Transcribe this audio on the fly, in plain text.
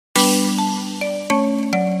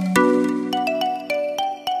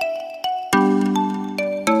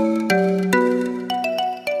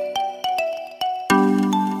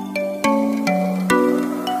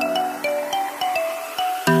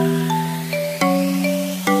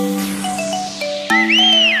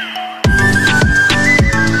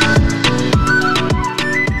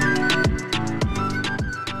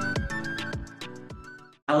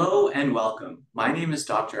name is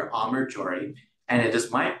Dr. Johri, and it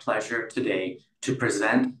is my pleasure today to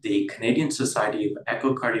present the Canadian Society of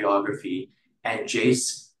Echocardiography and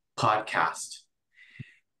JASE podcast.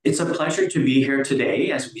 It's a pleasure to be here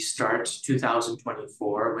today as we start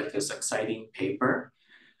 2024 with this exciting paper.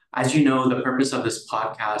 As you know, the purpose of this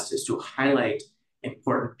podcast is to highlight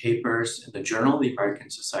important papers in the Journal of the American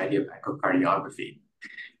Society of Echocardiography.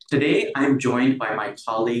 Today, I'm joined by my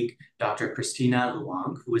colleague, Dr. Christina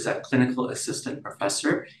Luong, who is a clinical assistant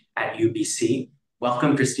professor at UBC.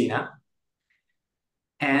 Welcome, Christina.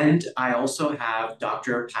 And I also have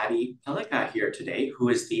Dr. Patty Pellikka here today, who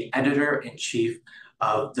is the editor-in-chief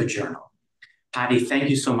of the journal. Patty, thank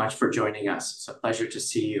you so much for joining us. It's a pleasure to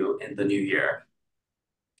see you in the new year.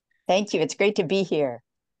 Thank you. It's great to be here.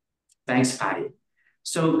 Thanks, Patty.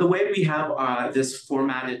 So the way we have this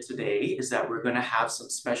formatted today is that we're going to have some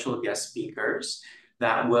special guest speakers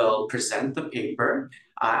that will present the paper,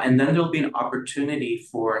 and then there'll be an opportunity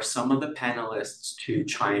for some of the panelists to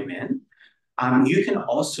chime in. You can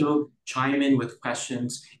also chime in with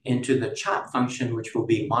questions into the chat function, which we'll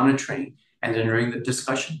be monitoring, and then during the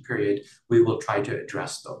discussion period, we will try to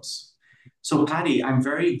address those. So Patty, I'm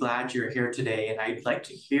very glad you're here today, and I'd like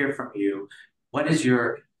to hear from you. What is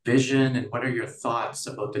your vision and what are your thoughts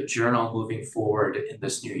about the journal moving forward in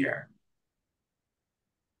this new year?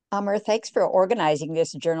 Amr, thanks for organizing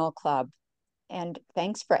this journal club, and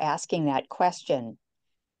thanks for asking that question.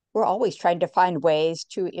 We're always trying to find ways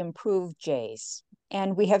to improve JASE,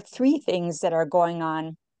 and we have three things that are going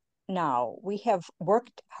on now. We have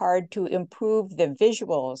worked hard to improve the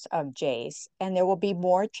visuals of JASE, and there will be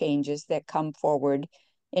more changes that come forward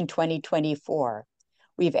in 2024.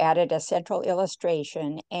 We've added a central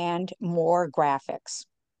illustration and more graphics.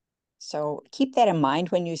 So keep that in mind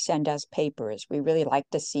when you send us papers. We really like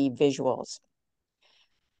to see visuals.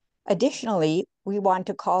 Additionally, we want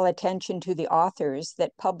to call attention to the authors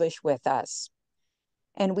that publish with us.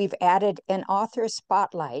 And we've added an author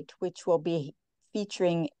spotlight, which will be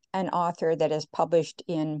featuring an author that is published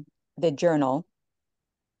in the journal,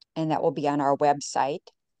 and that will be on our website.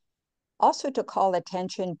 Also, to call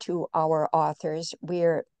attention to our authors,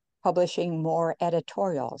 we're publishing more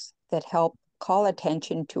editorials that help call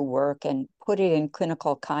attention to work and put it in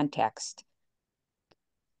clinical context.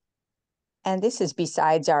 And this is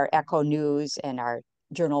besides our Echo News and our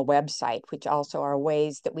journal website, which also are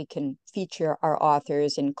ways that we can feature our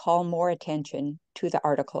authors and call more attention to the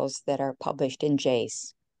articles that are published in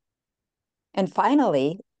JASE. And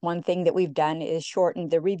finally, one thing that we've done is shorten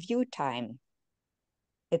the review time.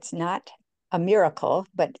 It's not a miracle,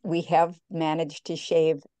 but we have managed to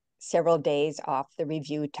shave several days off the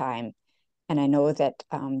review time. And I know that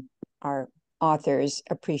our authors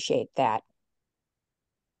appreciate that.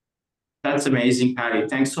 That's amazing, Patty.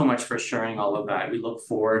 Thanks so much for sharing all of that. We look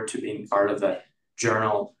forward to being part of the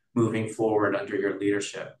journal moving forward under your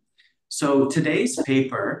leadership. So today's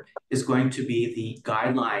paper is going to be the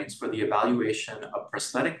guidelines for the evaluation of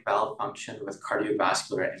prosthetic valve function with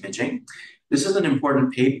cardiovascular imaging. This is an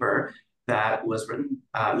important paper that was written,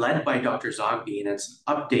 led by Dr. Zoghbi, and it's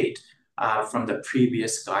an update from the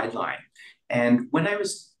previous guideline. And when I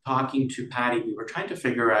was talking to Patty, we were trying to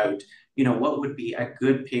figure out, what would be a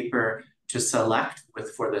good paper to select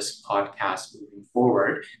for this podcast moving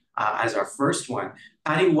forward as our first one.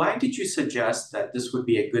 Patty, why did you suggest that this would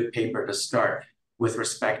be a good paper to start with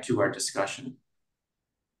respect to our discussion?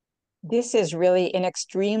 This is really an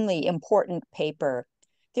extremely important paper.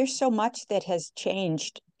 There's so much that has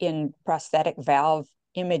changed in prosthetic valve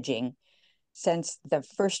imaging since the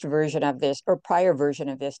first version of this, or prior version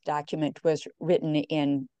of this document, was written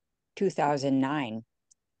in 2009.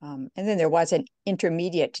 And then there was an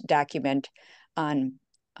intermediate document on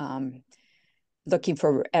looking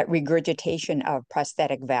at regurgitation of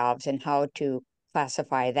prosthetic valves and how to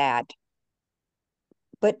classify that.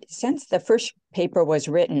 But since the first paper was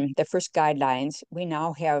written, the first guidelines, we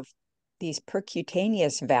now have these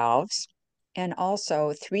percutaneous valves and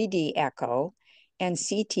also 3D echo and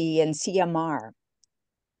CT and CMR.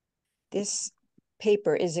 This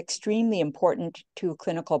paper is extremely important to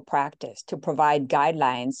clinical practice to provide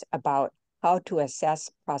guidelines about how to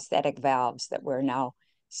assess prosthetic valves that we're now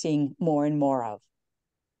seeing more and more of.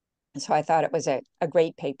 So I thought it was a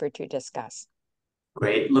great paper to discuss.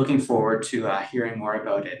 Great. Looking forward to hearing more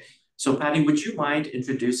about it. So Patty, would you mind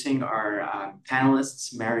introducing our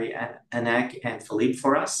panelists, Marie-Annick and Philippe,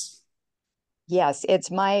 for us? Yes,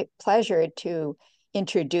 it's my pleasure to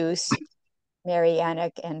introduce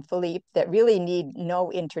Marie-Annick and Philippe that really need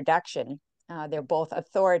no introduction. They're both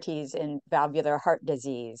authorities in valvular heart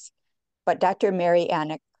disease. But Dr.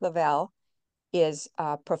 Marie-Annick Clavel is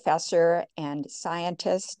a professor and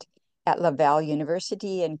scientist at Laval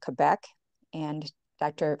University in Quebec, and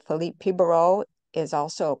Dr. Philippe Pibarot is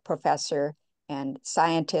also a professor and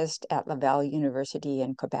scientist at Laval University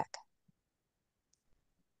in Quebec.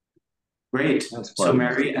 Great. So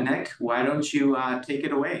Marie-Annick, why don't you take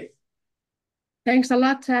it away? Thanks a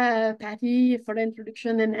lot, Patty, for the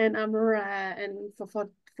introduction, and Amr, and for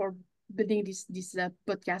building this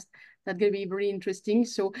podcast. That's going to be very interesting.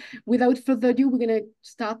 So without further ado, we're going to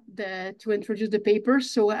start to introduce the paper.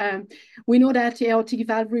 So we know that aortic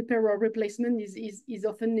valve repair or replacement is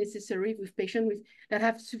often necessary with patients that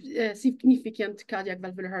have significant cardiac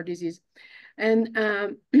valvular heart disease. And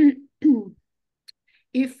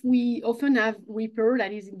if we often have repair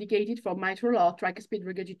that is indicated for mitral or tricuspid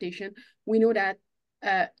regurgitation, we know that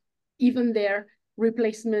even there,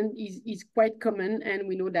 replacement is quite common, and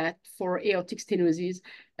we know that for aortic stenosis,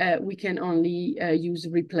 we can only use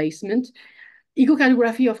replacement.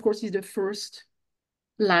 Echocardiography, of course, is the first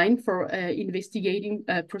line for investigating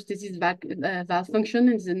prosthesis valve function.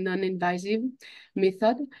 It's a non-invasive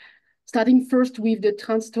method, starting first with the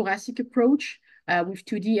transthoracic approach, with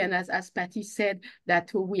 2D, and as Patty said,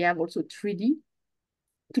 that we have also 3D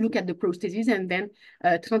to look at the prosthesis, and then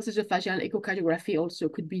transesophageal echocardiography also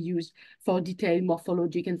could be used for detailed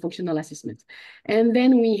morphologic and functional assessment. And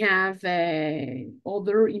then we have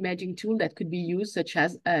other imaging tools that could be used, such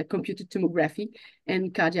as computed tomography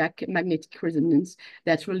and cardiac magnetic resonance,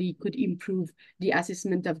 that really could improve the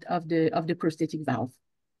assessment of the prosthetic valve.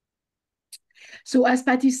 So as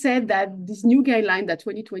Patty said, that this new guideline that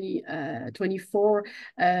 2024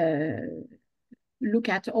 look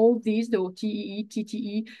at all these, the TEE,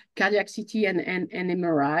 TTE, cardiac CT, and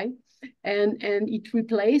MRI, and it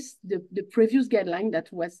replaced the previous guideline that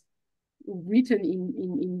was written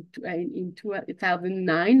in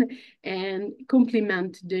 2009 and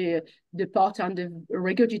complement the part on the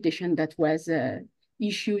regurgitation that was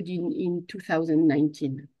issued in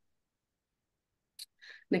 2019.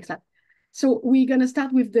 Next slide. So we're going to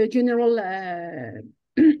start with the general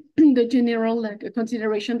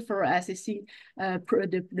consideration for assessing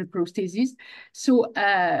the prosthesis. So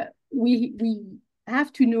we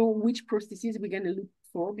have to know which prosthesis we're going to look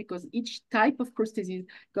for, because each type of prosthesis is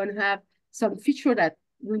going to have some feature that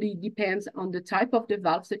really depends on the type of the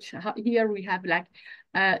valve. Such here we have like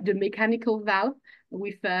the mechanical valve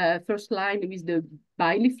with first line is the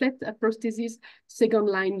bi-leaflet prosthesis, second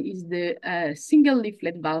line is the single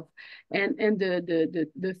leaflet valve, and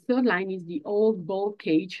the third line is the old ball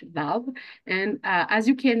cage valve. And as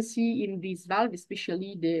you can see in this valve,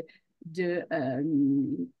 especially the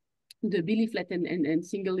B-leaflet and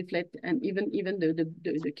single leaflet, and even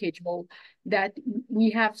the cage ball, that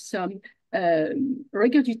we have some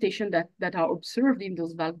regurgitation that are observed in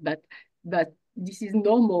those valves, but this is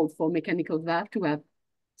normal for mechanical valve to have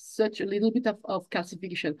such a little bit of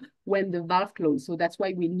calcification when the valve closes. So that's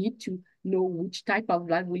why we need to know which type of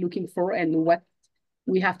valve we're looking for and what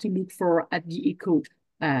we have to look for at the echo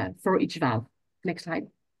for each valve. Next slide.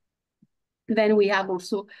 Then we have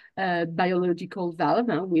also a biological valve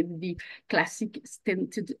with the classic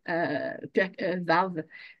stented valve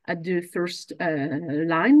at the first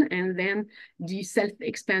line, and then the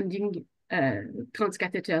self-expanding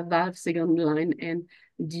transcatheter valve second line, and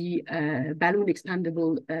the balloon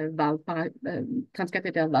expandable valve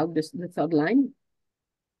transcatheter valve the third line.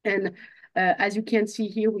 And as you can see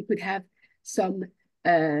here, we could have some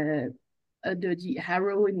the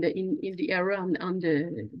arrow in the arrow on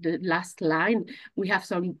the last line. We have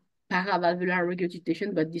some paravalvular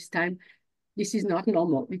regurgitation, but this time this is not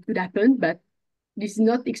normal. It could happen, but this is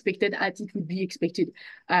not expected as it would be expected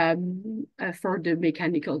for the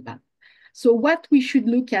mechanical valve. So what we should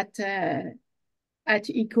look at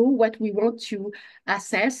echo, what we want to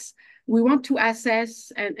assess,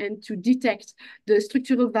 and to detect the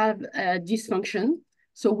structural valve dysfunction,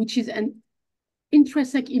 so which is an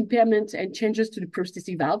intrinsic impairment and changes to the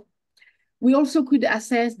prosthetic valve. We also could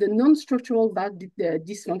assess the non-structural valve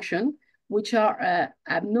dysfunction, which are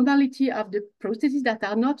abnormality of the prosthesis that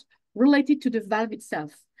are not related to the valve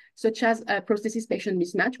itself, such as a prosthesis patient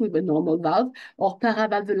mismatch with a normal valve, or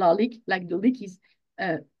paravalvular leak, like the leak is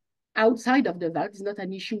outside of the valve, is not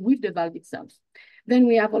an issue with the valve itself. Then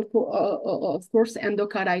we have, of course,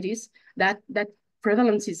 endocarditis, that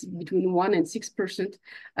prevalence is between 1% and 6%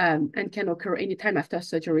 and can occur anytime after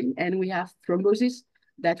surgery. And we have thrombosis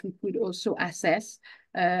that we could also assess.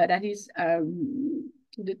 That is,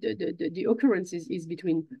 the occurrence is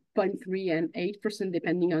between 0.3% and 8%,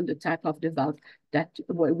 depending on the type of the valve that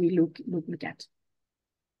we look at.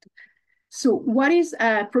 So what is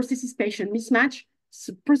a prosthesis patient mismatch?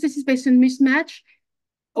 So prosthesis patient mismatch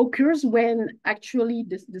occurs when actually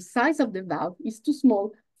the size of the valve is too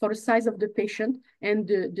small for the size of the patient and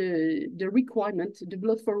the requirement, the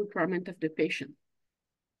blood flow requirement of the patient.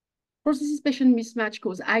 Prosthesis-patient mismatch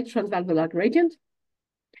cause high transvalvular gradient.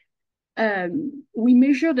 We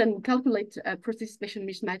measured and calculate prosthesis-patient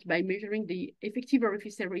mismatch by measuring the effective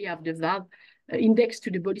orifice area of the valve indexed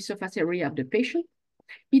to the body surface area of the patient.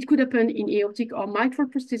 It could happen in aortic or mitral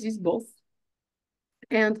prosthesis, both.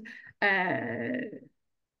 And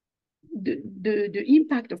the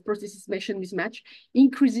impact of prosthesis-patient mismatch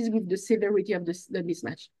increases with the severity of the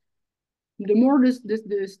mismatch. The more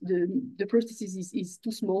the prosthesis is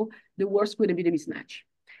too small, the worse going to be the mismatch.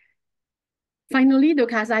 Finally,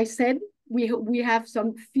 as I said, we have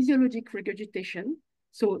some physiologic regurgitation.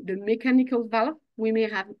 So the mechanical valve, we may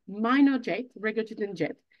have minor jet, regurgitant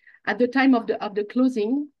jet, at the time of the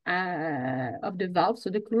closing of the valve. So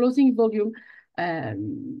the closing volume,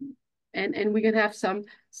 and we're gonna have some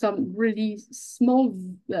really small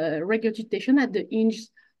regurgitation at the hinge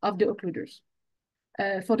of the occluders.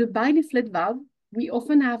 For the bileaflet valve, we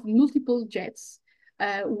often have multiple jets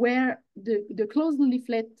where the closed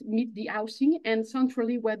leaflet meet the housing, and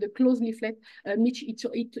centrally where the closed leaflet meet each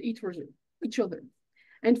other.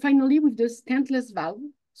 And finally, with the stentless valve,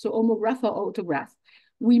 so homograph or autograph,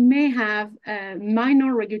 we may have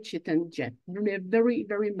minor regurgitant jet, very,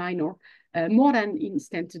 very minor, more than in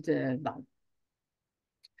stented valve.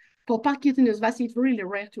 For percutaneous valves, it's really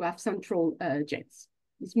rare to have central jets.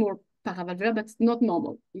 It's more paravalvular, but it's not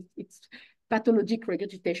normal. It's pathologic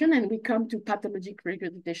regurgitation, and we come to pathologic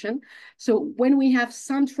regurgitation. So when we have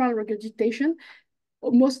central regurgitation,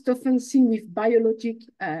 most often seen with biologic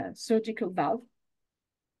surgical valve,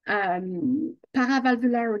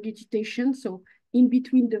 paravalvular regurgitation, so in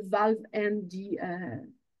between the valve and the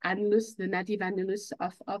annulus, the native annulus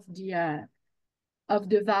of the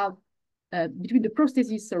valve, between the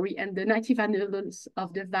prosthesis, sorry, and the native annulus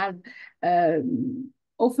of the valve.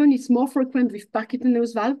 Often it's more frequent with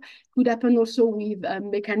percutaneous valve. Could happen also with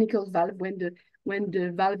mechanical valve when the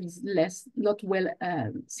valve is not well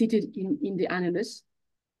seated in the annulus.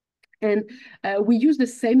 And we use the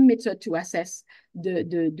same method to assess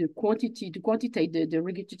the quantity, to quantitate the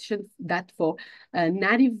regurgitation that for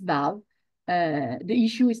native valve. The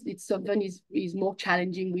issue is it often is more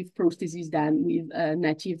challenging with prosthesis than with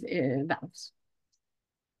native valves.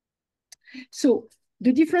 So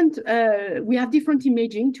the different, we have different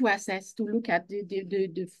imaging to assess, to look at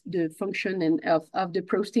the function of the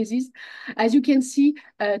prosthesis. As you can see,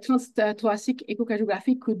 transthoracic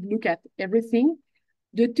echocardiography could look at everything.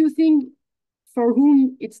 The two things for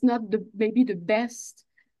whom it's not maybe the best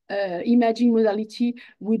imaging modality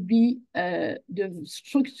would be the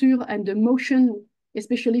structure and the motion,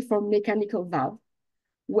 especially for mechanical valve,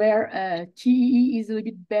 where TEE is a little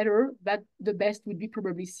bit better, but the best would be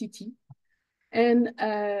probably CT. And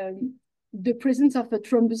the presence of a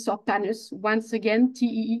thrombus or pannus, once again,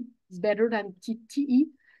 TEE is better than TE.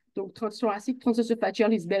 So transthoracic,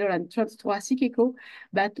 transesophageal is better than transthoracic echo,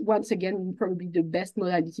 but once again, probably the best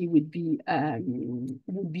modality would be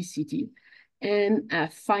CT. And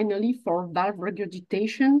finally, for valve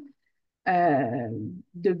regurgitation,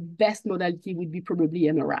 the best modality would be probably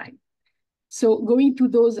MRI. So going to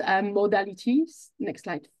those modalities, next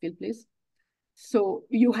slide, Phil, please. So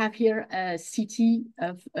you have here a CT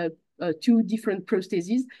of two different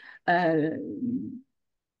prostheses.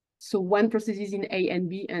 So one prosthesis in A and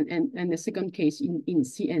B, and the second case in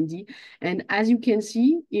C and D. And as you can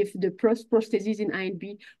see, if the prosthesis in A and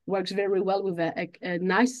B works very well with a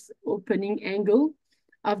nice opening angle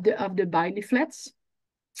of the bileaflets,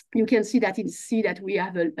 you can see that in C that we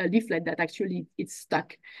have a leaflet that actually it's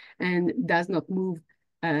stuck and does not move,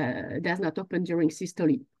 does not open during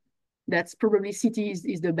systole. That's probably CT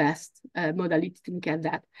is the best modality to look at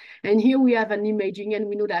that. And here we have an imaging, and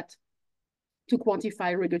we know that to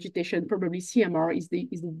quantify regurgitation, probably CMR is the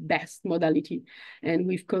best modality. And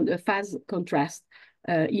with fast contrast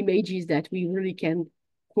images that we really can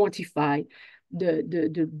quantify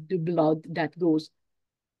the blood that goes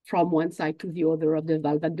from one side to the other of the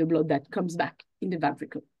valve and the blood that comes back in the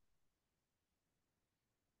ventricle.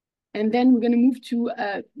 And then we're going to move to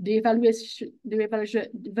the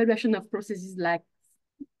evaluation of processes like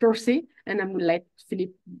per se, and I'm going to let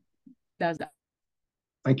Philippe does that.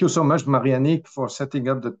 Thank you so much, Marie-Annick, for setting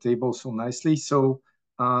up the table so nicely. So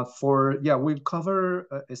we'll cover,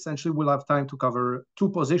 essentially we'll have time to cover two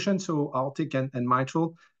positions, so aortic and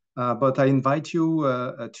mitral, but I invite you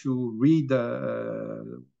to read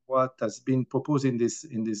what has been proposed in this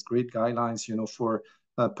great guidelines, for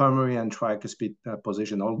pulmonary and tricuspid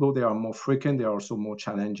position. Although they are more frequent, they are also more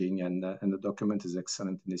challenging, and the document is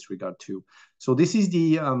excellent in this regard too. So this is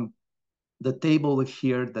the the table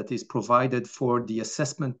here that is provided for the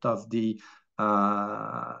assessment of the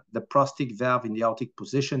prosthetic valve in the aortic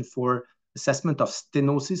position for assessment of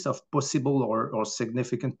stenosis, of possible or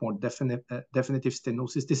significant, more definitive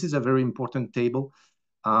stenosis. This is a very important table.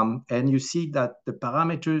 And you see that the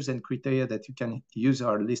parameters and criteria that you can use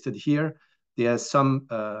are listed here. There are some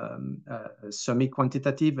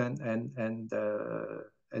semi-quantitative and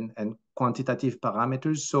quantitative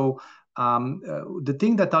parameters. So the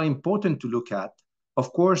things that are important to look at,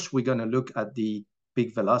 of course, we're going to look at the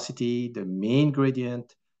peak velocity, the mean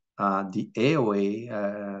gradient, the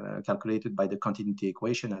AOA calculated by the continuity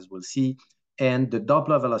equation, as we'll see, and the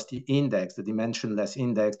Doppler velocity index, the dimensionless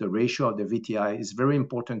index, the ratio of the VTI is very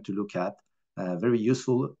important to look at, very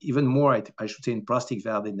useful, even more, I should say, in prosthetic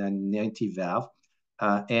valve than in native valve.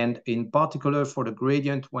 And in particular for the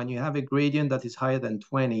gradient, when you have a gradient that is higher than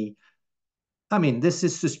 20, I mean, this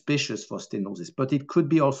is suspicious for stenosis, but it could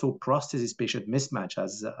be also prosthesis-patient mismatch,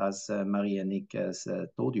 as Marie-Annick has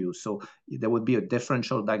told you. So there would be a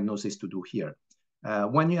differential diagnosis to do here.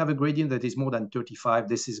 When you have a gradient that is more than 35,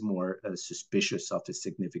 this is more suspicious of a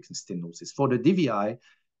significant stenosis. For the DVI,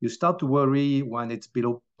 you start to worry when it's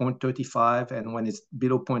below 0.35, and when it's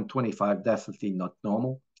below 0.25, definitely not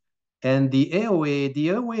normal. And the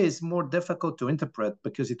AOA is more difficult to interpret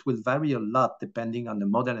because it will vary a lot depending on the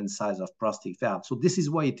model and size of prosthetic valve. So this is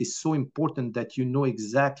why it is so important that you know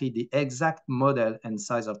exactly the exact model and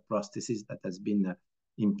size of prosthesis that has been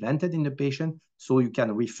implanted in the patient. So you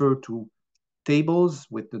can refer to tables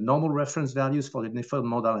with the normal reference values for the different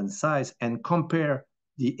model and size and compare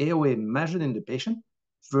the AOA measured in the patient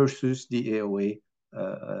versus the AOA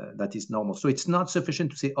that is normal. So it's not sufficient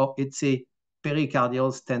to say, oh, it's a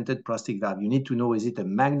pericardial stented prosthetic valve. You need to know, is it a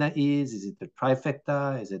magna is it a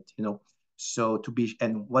trifecta, is it, you know, so to be,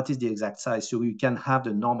 and what is the exact size, so you can have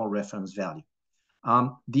the normal reference value.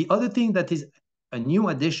 The other thing that is a new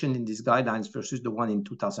addition in these guidelines versus the one in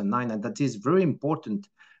 2009, and that is very important,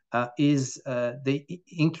 is they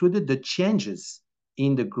included the changes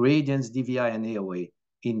in the gradients, DVI and AOA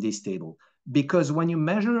in this table. Because when you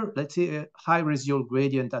measure, let's say, a high residual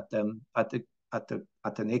gradient at an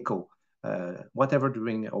echo, whatever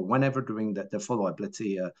during or whenever during the follow-up, let's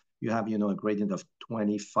say you have, you know, a gradient of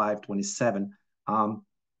 25, 27,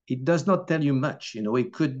 it does not tell you much. You know,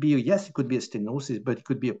 it could be, yes, it could be a stenosis, but it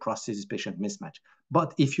could be a prosthesis-patient mismatch.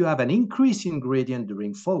 But if you have an increase in gradient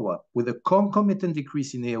during follow-up with a concomitant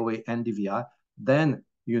decrease in AOA and DVI, then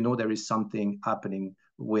you know there is something happening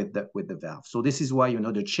with the valve. So this is why, you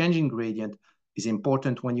know, the change in gradient is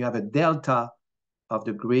important when you have a delta of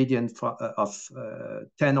the gradient of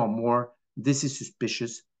 10 or more. This is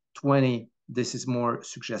suspicious. 20, this is more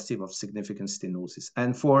suggestive of significant stenosis.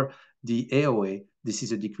 And for the AOA, this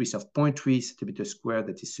is a decrease of 0.3 centimeter squared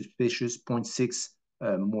that is suspicious, 0.6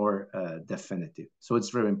 more definitive. So it's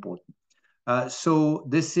very important. So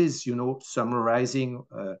this is, you know, summarizing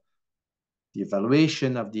the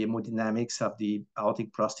evaluation of the hemodynamics of the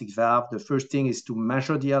aortic prosthetic valve. The first thing is to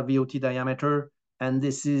measure the alveoli diameter. And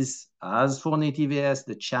this is, as for native AS,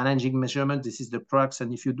 the challenging measurement. This is the crux.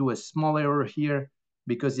 And if you do a small error here,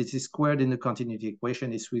 because it is squared in the continuity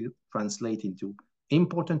equation, this will translate into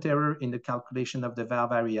important error in the calculation of the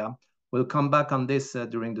valve area. We'll come back on this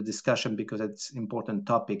during the discussion because it's an important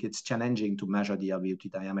topic. It's challenging to measure the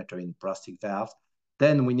alveoli diameter in prosthetic valves.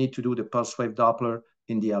 Then we need to do the pulse wave Doppler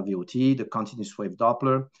in the alveoli, the continuous wave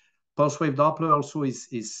Doppler. Pulse wave Doppler also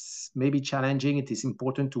is maybe challenging. It is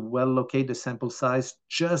important to well locate the sample size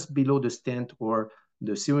just below the stent or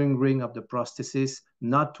the sewing ring of the prosthesis,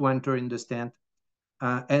 not to enter in the stent.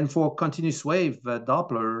 And for continuous wave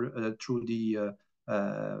Doppler through the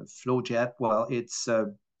flow jet, well, it's,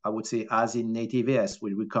 I would say, as in native AS,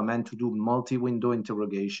 we recommend to do multi-window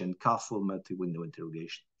interrogation, careful multi-window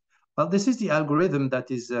interrogation. Well, this is the algorithm that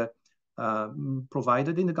is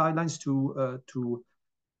provided in the guidelines to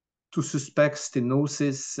suspect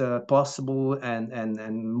stenosis possible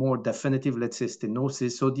and more definitive, let's say,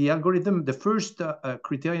 stenosis. So the algorithm, the first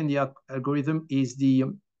criterion in the algorithm is the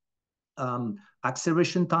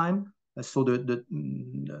acceleration time. So the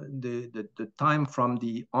time from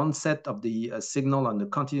the onset of the signal on the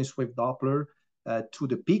continuous wave Doppler to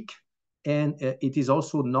the peak. And it is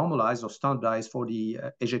also normalized or standardized for the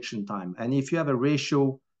ejection time. And if you have a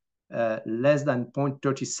ratio less than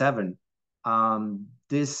 0.37,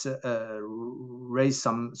 this raised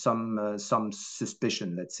some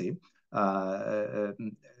suspicion, let's say.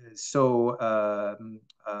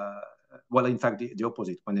 Well, in fact, the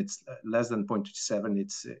opposite. When it's less than 0.27,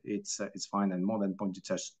 it's fine, and more than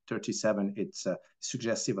 0.37, it's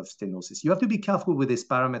suggestive of stenosis. You have to be careful with this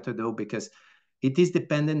parameter, though, because it is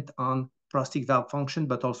dependent on prosthetic valve function,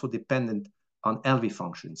 but also dependent on LV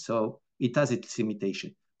function. So it has its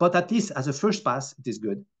limitation. But at least as a first pass, it is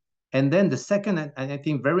good. And then the second, and I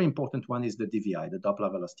think very important one, is the DVI, the Doppler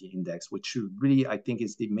Velocity Index, which really, I think,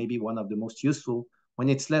 is maybe one of the most useful. When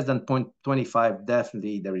it's less than 0.25,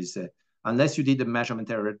 definitely there is a, unless you did a measurement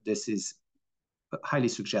error, this is highly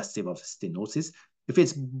suggestive of stenosis. If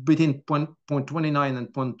it's between 0.29 and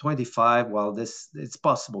 0.25, well, it's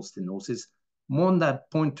possible stenosis. More than that,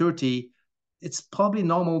 0.30, it's probably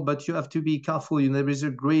normal, but you have to be careful. You know, there is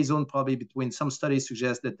a gray zone probably between. Some studies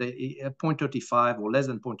suggest that 0.35 or less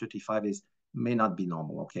than 0.35 may not be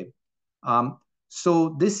normal, okay?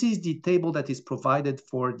 So this is the table that is provided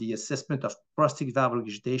for the assessment of prosthetic valve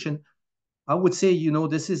regurgitation. I would say, you know,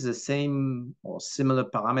 this is the same or similar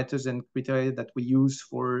parameters and criteria that we use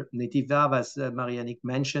for native valve, as Marie-Annick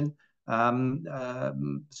mentioned. And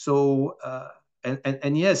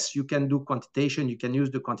yes, you can do quantitation, you can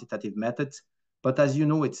use the quantitative methods, but as you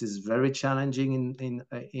know, it is very challenging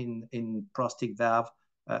in prosthetic valve,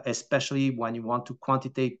 especially when you want to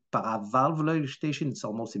quantitate paravalvular regurgitation. It's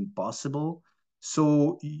almost impossible.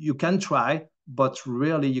 So you can try, but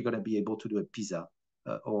rarely you're going to be able to do a PISA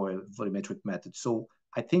or a volumetric method. So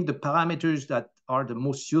I think the parameters that are the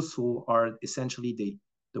most useful are essentially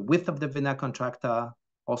the width of the vena contracta,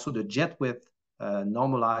 also the jet width,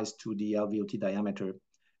 normalized to the LVOT diameter.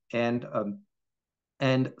 And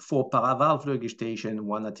for paravalvular regurgitation,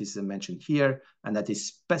 one that is mentioned here, and that is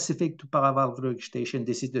specific to paravalvular regurgitation,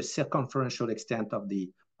 this is the circumferential extent of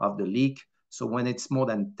the leak. So when it's more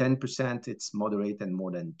than 10%, it's moderate, and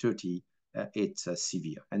more than 30, it's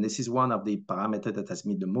severe. And this is one of the parameters that has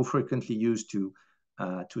been the most frequently used to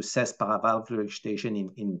assess paravalvular regurgitation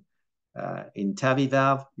in TAVI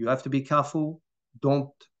valve. You have to be careful.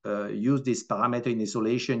 Don't use this parameter in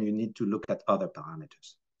isolation. You need to look at other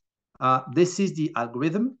parameters. This is the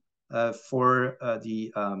algorithm for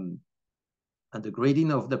the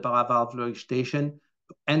grading of the paravalvular regurgitation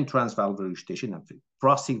and transvalvular regurgitation, and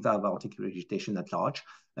prosthetic valve aortic regurgitation at large.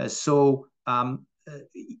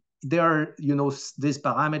 There are, you know, these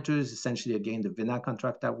parameters, essentially, again, the vena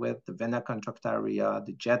contracta width, the vena contracta area,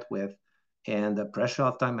 the jet width, and the pressure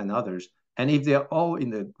off time, and others. And if they're all in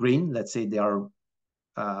the green, let's say they are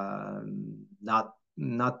not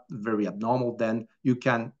very abnormal, then you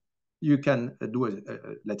can do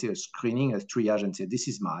let's say a screening, a triage, and say this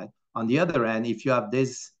is mild. On the other end, if you have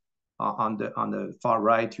this on the far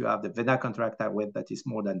right, you have the vena contracta width that is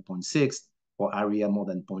more than 0.6 or area more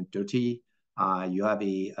than 0.30. You have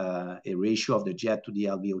a ratio of the jet to the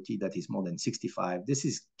LVOT that is more than 65. This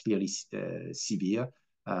is clearly severe,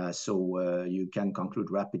 so you can conclude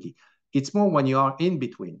rapidly. It's more when you are in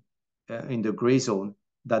between, in the gray zone,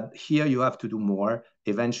 that here you have to do more.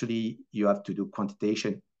 Eventually, you have to do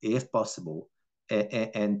quantitation, if possible,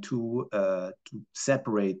 and to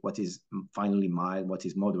separate what is finally mild, what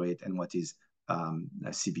is moderate, and what is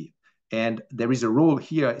severe. And there is a role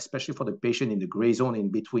here, especially for the patient in the gray zone in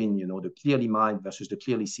between, you know, the clearly mild versus the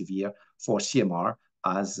clearly severe, for CMR,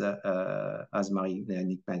 as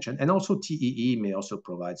Marie-Annick mentioned. And also TEE may also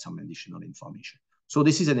provide some additional information. So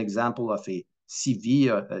this is an example of a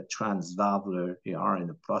severe transvalvular AR in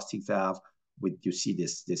a prosthetic valve, with, you see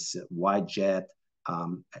this wide jet,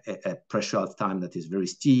 a pressure out time that is very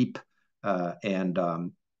steep, and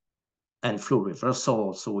flow reversal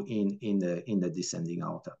also in the descending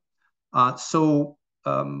aorta. So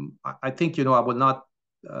I think, you know, I will not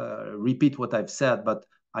repeat what I've said, but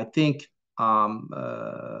I think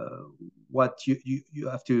what you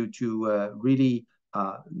have to really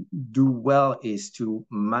do well is to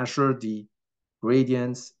measure the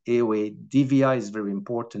gradients, AOA. DVI is very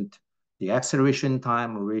important. The acceleration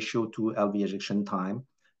time ratio to LV ejection time.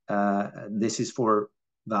 This is for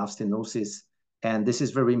valve stenosis, and this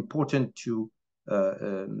is very important to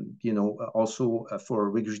you know, also for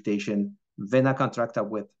regurgitation, vena contracta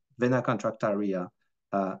width, vena contracta area,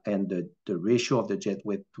 and the ratio of the jet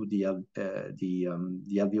width to the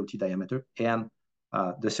LVOT diameter, and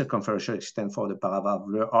the circumferential extent for the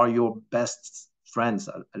paravalvular are your best friends,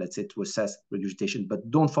 let's say, to assess regurgitation. But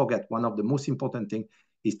don't forget, one of the most important things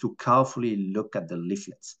is to carefully look at the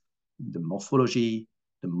leaflets, the morphology,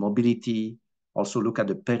 the mobility. Also look at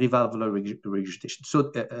the perivalvular regurgitation, so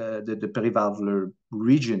the perivalvular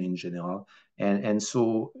region in general, and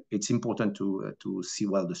so it's important to see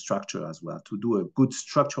well the structure as well, to do a good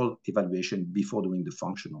structural evaluation before doing the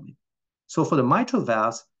functional. So for the mitral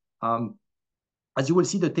valves, as you will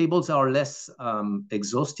see, the tables are less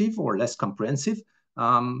exhaustive or less comprehensive,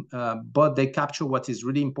 but they capture what is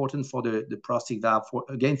really important for the prosthetic valve.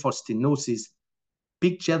 Again, for stenosis,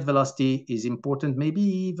 peak jet velocity is important, maybe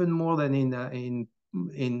even more than in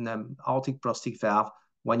in aortic prosthetic valve,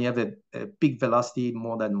 when you have a peak velocity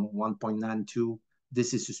more than 1.92,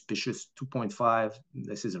 this is suspicious. 2.5,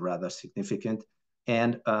 this is rather significant.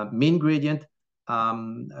 And mean gradient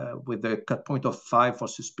with a cut point of 5 for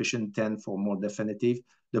suspicion, 10 for more definitive.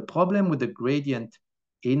 The problem with the gradient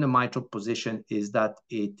in a mitral position is that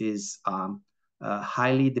it is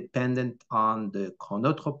highly dependent on the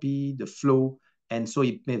chronotropy, the flow, and so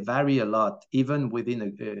it may vary a lot, even within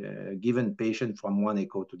a given patient from one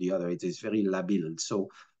echo to the other. It is very labile. So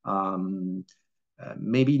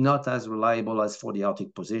maybe not as reliable as for the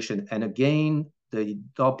aortic position. And again, the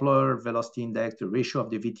Doppler velocity index, the ratio of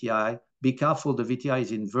the VTI, be careful, the VTI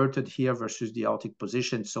is inverted here versus the aortic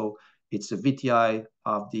position. So it's the VTI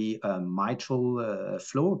of the mitral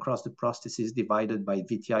flow across the prosthesis divided by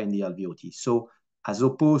VTI in the alveoli. So as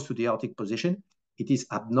opposed to the aortic position, it is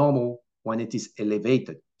abnormal when it is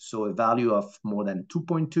elevated. So a value of more than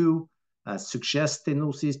 2.2 suggests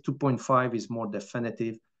stenosis, 2.5 is more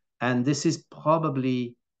definitive. And this is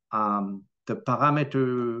probably the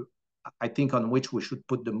parameter, I think, on which we should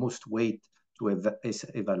put the most weight to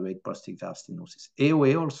evaluate prosthetic valve stenosis.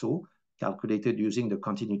 AOA also calculated using the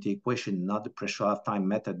continuity equation, not the pressure half time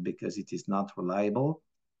method, because it is not reliable.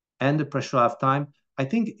 And the pressure half time, I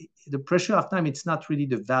think the pressure half time, it's not really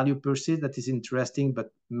the value per se that is interesting,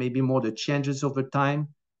 but maybe more the changes over time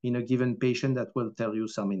in a given patient that will tell you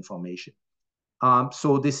some information.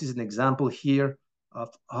 So this is an example here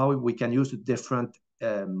of how we can use the different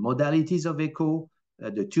modalities of echo,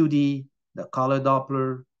 the 2D, the color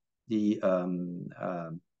Doppler, the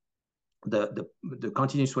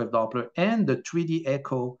continuous wave Doppler, and the 3D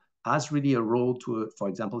echo has really a role to, for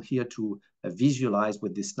example, here to visualize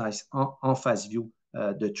with this nice en face view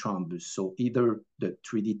the thrombus. So either the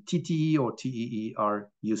 3D TTE or TEE are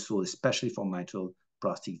useful, especially for mitral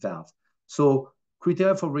prosthetic valve. So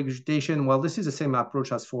criteria for regurgitation, well, this is the same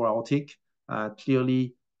approach as for aortic.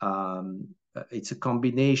 Clearly, it's a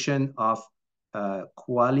combination of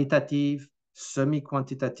qualitative,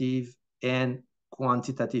 semi-quantitative, and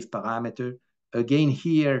quantitative parameter. Again,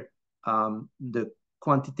 here, the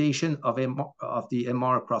quantitation of the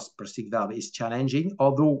MR across prosthetic valve is challenging,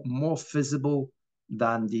 although more feasible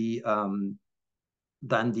than the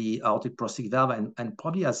aortic prosthetic valve, and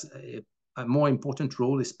probably has a more important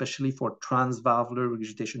role, especially for transvalvular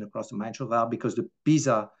regurgitation across the mitral valve, because the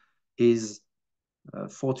PISA is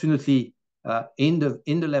fortunately in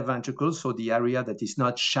the left ventricle, so the area that is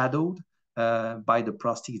not shadowed by the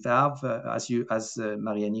prosthetic valve, as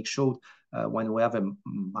Marie-Annick showed. When we have a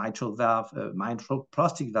mitral valve, mitral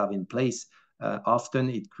prosthetic valve in place, often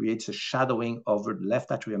it creates a shadowing over the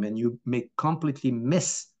left atrium, and you may completely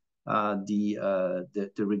miss the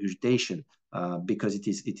regurgitation because it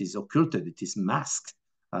is occulted, it is masked.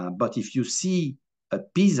 But if you see a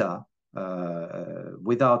PISA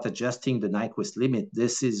without adjusting the Nyquist limit,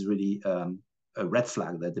 this is really a red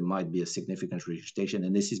flag that there might be a significant regurgitation,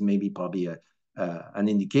 and this is maybe probably an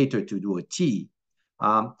indicator to do a T.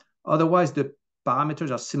 Otherwise, the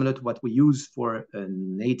parameters are similar to what we use for a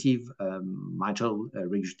native mitral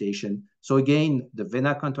regurgitation. So again, the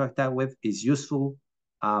vena contracta width is useful,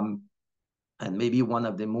 and maybe one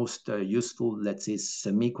of the most useful, let's say,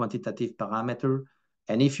 semi-quantitative parameter.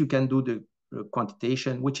 And if you can do the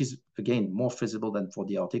quantitation, which is, again, more feasible than for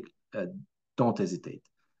the aortic, don't hesitate.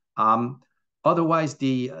 Otherwise,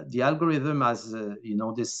 the algorithm has,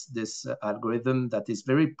 this algorithm that is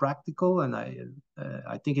very practical, and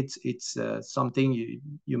I think it's something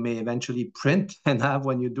you may eventually print and have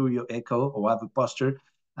when you do your echo or have a poster.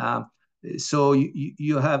 So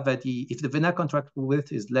you have if the vena contracta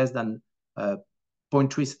width is less than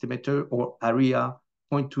 0.3 centimeter or area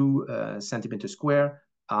 0.2 centimeter square,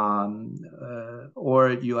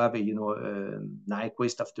 or you have a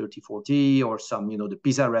Nyquist of 30-40, or some the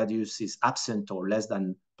PISA radius is absent or less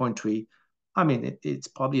than 0.3. I mean, it's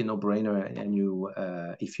probably a no-brainer, and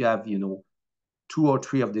if you have 2 or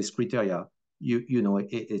 3 of these criteria,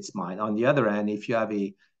 it's mine. On the other hand, if you have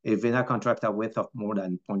a vena contracta width of more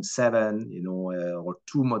than 0.7, or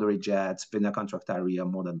 2 moderate jets, vena contracta area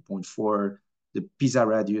more than 0.4, the PISA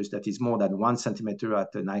radius that is more than 1 centimeter at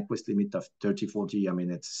the Nyquist limit of 30-40, I mean,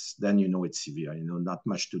 it's severe, not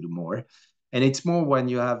much to do more. And it's more when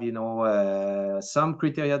you have, some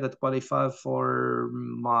criteria that qualify for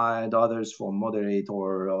mild, others for moderate,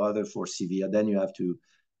 or other for severe, then you have to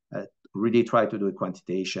really try to do a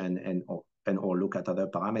quantitation or look at other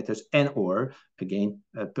parameters, or again,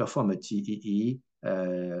 perform a TEE,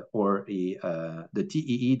 or the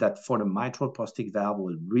TEE that for the mitral prosthetic valve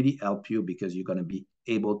will really help you, because you're going to be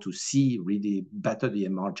able to see really better the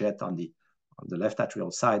MR jet on the left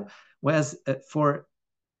atrial side. Whereas for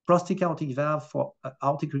Prosthetic aortic valve for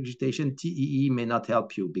aortic regurgitation, TEE may not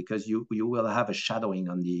help you because you will have a shadowing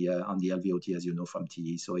on the LVOT, as you know from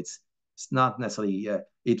TEE. So it's not necessarily,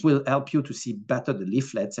 it will help you to see better the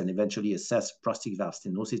leaflets and eventually assess prosthetic valve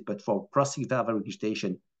stenosis. But for prosthetic valve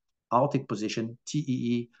regurgitation, aortic position,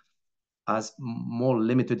 TEE has more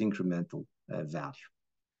limited incremental value.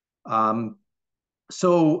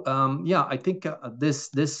 Yeah, I think this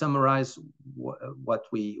summarizes what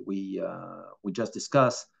we just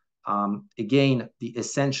discussed. Again, the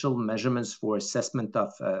essential measurements for assessment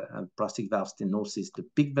of prosthetic valve stenosis: the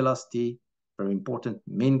peak velocity, very important,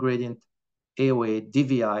 mean gradient, AOA,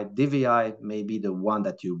 DVI. DVI may be the one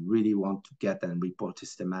that you really want to get and report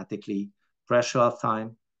systematically. Pressure of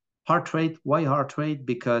time, heart rate. Why heart rate?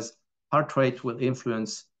 Because heart rate will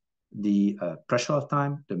influence the pressure of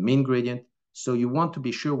time, the mean gradient. So you want to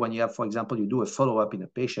be sure when you have, for example, you do a follow-up in a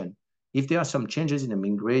patient, if there are some changes in the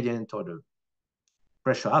mean gradient or the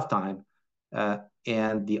pressure of time,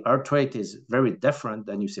 and the heart rate is very different,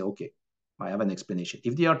 then you say, okay, I have an explanation.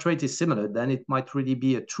 If the heart rate is similar, then it might really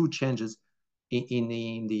be a true changes in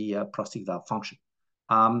the prosthetic valve function.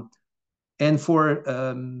 And for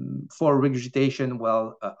regurgitation,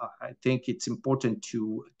 well, I think it's important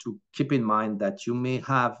to keep in mind that you may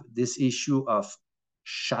have this issue of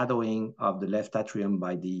shadowing of the left atrium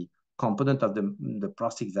by the component of the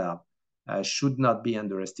prosthetic valve. Should not be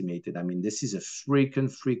underestimated. I mean, this is a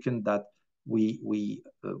frequent that we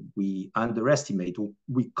underestimate.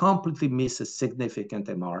 We completely miss a significant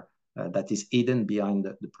MR that is hidden behind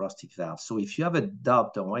the prosthetic valve. So if you have a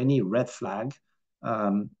doubt or any red flag,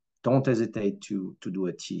 don't hesitate to do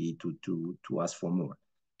a TE to ask for more.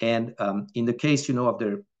 And in the case, you know, of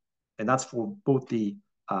the, and that's for both the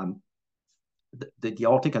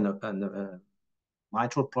aortic and the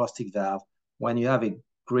mitral prosthetic valve, when you have a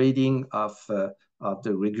grading of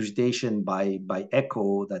the regurgitation by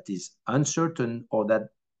echo that is uncertain or that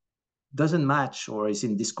doesn't match or is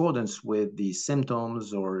in discordance with the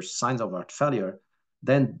symptoms or signs of heart failure,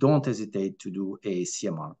 then don't hesitate to do a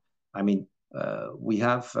CMR. I mean, we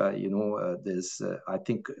have, this, I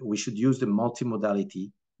think we should use the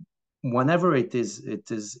multimodality whenever it is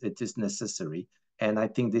necessary. And I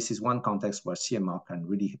think this is one context where CMR can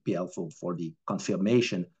really be helpful for the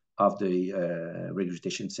confirmation of the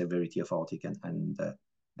regurgitation severity of aortic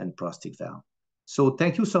and prosthetic valve. So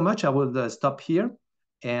thank you so much. I will stop here,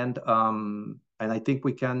 and I think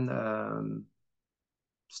we can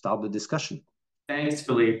start the discussion. Thanks,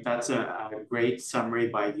 Philippe. That's a great summary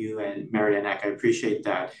by you and Marie-Annick. I appreciate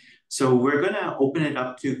that. So we're going to open it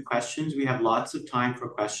up to questions. We have lots of time for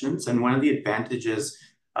questions. And one of the advantages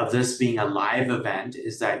of this being a live event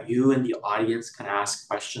is that you and the audience can ask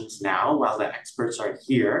questions now while the experts are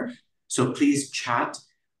here. So please chat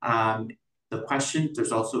the question.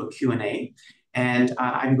 There's also a Q&A. And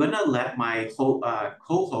I'm going to let my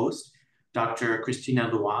co-host, Dr. Christina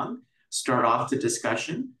Luong, start off the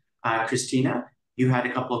discussion. Christina, you had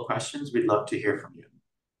a couple of questions. We'd love to hear from you.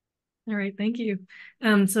 All right, thank you.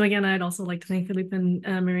 So again, I'd also like to thank Philippe and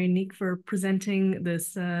Marie-Annick for presenting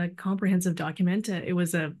this comprehensive document. It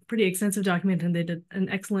was a pretty extensive document, and they did an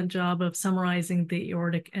excellent job of summarizing the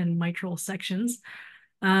aortic and mitral sections.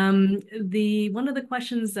 One of the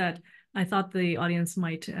questions that I thought the audience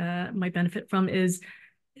might benefit from is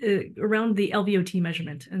around the LVOT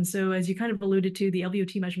measurement. And so, as you kind of alluded to, the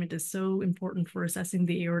LVOT measurement is so important for assessing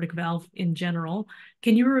the aortic valve in general.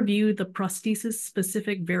 Can you review the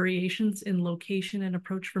prosthesis-specific variations in location and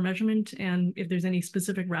approach for measurement, and if there's any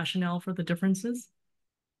specific rationale for the differences?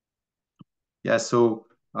 Yeah, so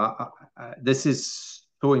this is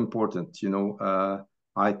so important. You know,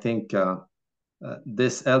 I think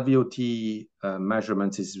this LVOT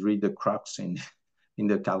measurement is really the crux in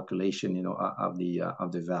the calculation, you know, of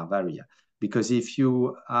the valve area. Because if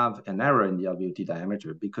you have an error in the LVOT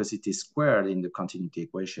diameter, because it is squared in the continuity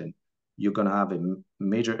equation, you're going to have a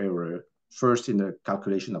major error first in the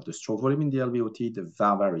calculation of the stroke volume in the LVOT, the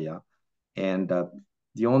valve area, and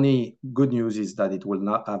the only good news is that it will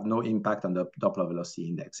not have no impact on the Doppler velocity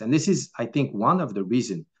index. And this is, I think, one of the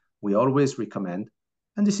reasons we always recommend,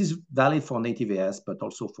 and this is valid for native AS, but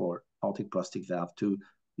also for aortic prosthetic valve, to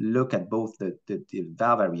look at both the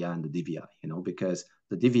valve area and the DVI, you know, because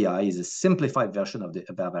the DVI is a simplified version of the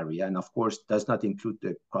valve area, and of course does not include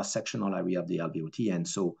the cross-sectional area of the LVOT. And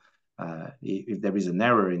so if there is an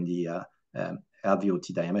error in the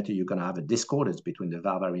LVOT diameter, you're going to have a discordance between the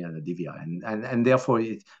valve area and the DVI. And therefore,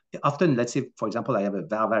 often, let's say, for example, I have a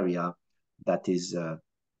valve area that is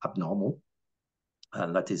abnormal,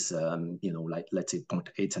 and that is, you know, like, let's say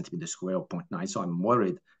 0.8 centimeters square or 0.9. So I'm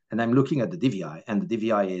worried, and I'm looking at the DVI, and the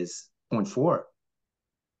DVI is 0.4.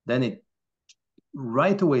 Then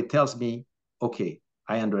right away tells me, okay,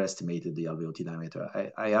 I underestimated the LVOT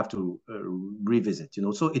diameter. I have to revisit, you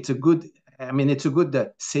know. So it's a good, I mean, it's a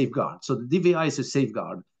good safeguard. So the DVI is a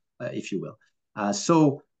safeguard, if you will.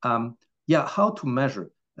 Yeah, how to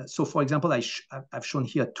measure? So for example, I've shown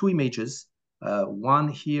here two images. One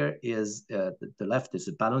here is, the left is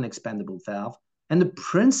a balloon expandable valve, and the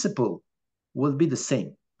principle will be the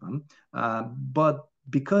same. But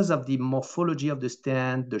because of the morphology of the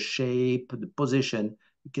stent, the shape, the position,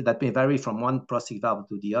 that may vary from one prosthetic valve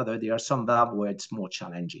to the other. There are some valves where it's more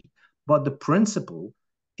challenging. But the principle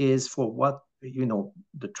is for what, you know,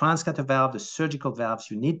 the transcatheter valve, the surgical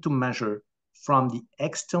valves, you need to measure from the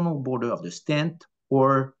external border of the stent,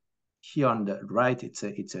 or here on the right, it's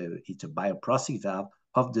a bioprosthetic valve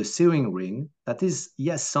of the sewing ring. That is,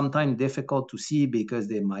 yes, sometimes difficult to see because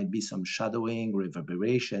there might be some shadowing,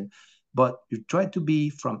 reverberation, but you try to be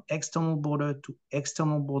from external border to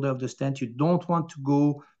external border of the stent. You don't want to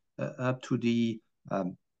go up to the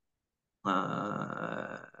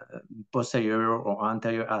posterior or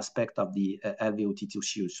anterior aspect of the LVOT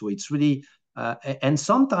tissue. So it's really, and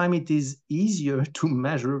sometimes it is easier to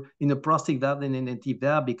measure in a prosthetic valve than in a native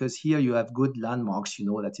valve, because here you have good landmarks, you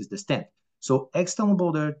know, that is the stent. So external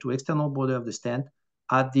border to external border of the stent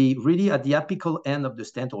at the apical end of the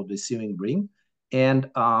stent or the sewing ring.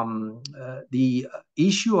 And the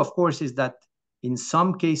issue, of course, is that in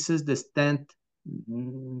some cases, the stent,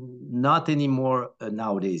 not anymore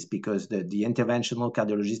nowadays, because the interventional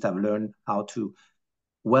cardiologists have learned how to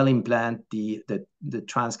well implant the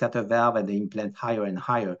transcatheter valve, and they implant higher and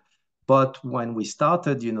higher. But when we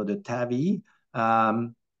started, you know, the TAVI,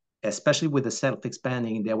 especially with the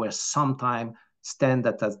self-expanding, there were sometimes stent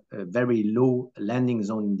that has a very low landing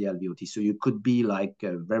zone in the LVOT. So you could be like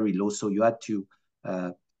very low. So you had to,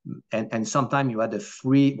 and sometimes you had a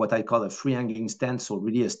free, what I call a free hanging stent. So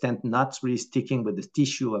really a stent not really sticking with the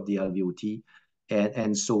tissue of the LVOT.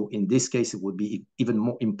 And so in this case, it would be even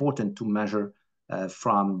more important to measure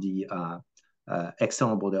from the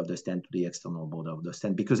external border of the stent to the external border of the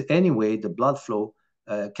stent, because anyway, the blood flow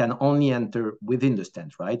can only enter within the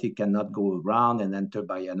stent, right? It cannot go around and enter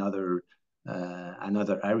by another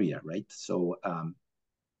area, right? So,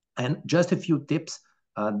 and just a few tips.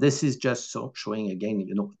 This is just showing again,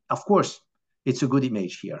 you know, of course, it's a good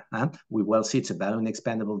image here. We well see it's a balloon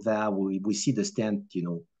expandable valve. We see the stent, you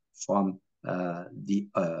know, from the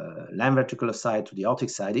line ventricular side to the aortic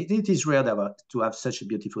side. It is rare to have such a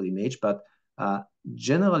beautiful image, but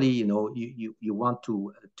generally, you know, you want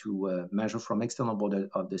to measure from external border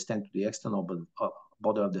of the stent to the external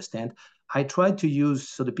border of the stent. I try to use,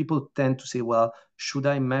 so the people tend to say, well, should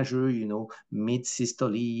I measure, you know,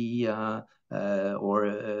 mid-systole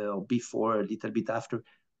or before, a little bit after?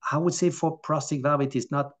 I would say for prosthetic valve, it is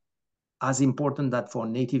not as important that for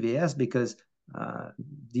native AS, because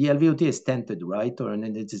the LVOT is stented, right?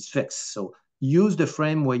 And it is fixed. So use the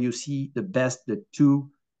frame where you see the best, the two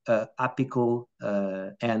apical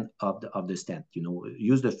end of the stent. You know,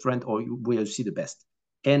 use the front or where you see the best.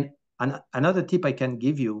 And another tip I can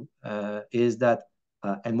give you is that,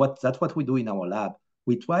 and that's what we do in our lab.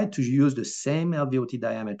 We try to use the same LVOT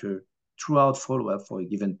diameter throughout follow-up for a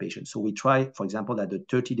given patient. So we try, for example, at the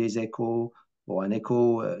 30 days echo or an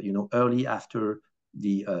echo, you know, early after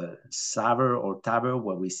the SAVR or TAVR,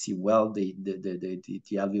 where we see well the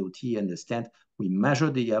LVOT and the stent. We measure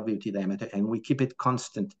the LVOT diameter and we keep it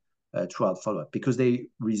constant throughout follow-up, because there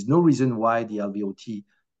is no reason why the LVOT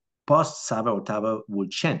post-SAVR or TAVR will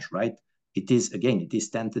change, right? It is, again, it is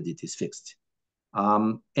stented, it is fixed.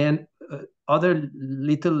 And other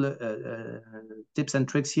little tips and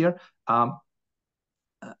tricks here,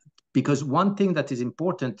 because one thing that is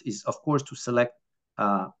important is, of course, to select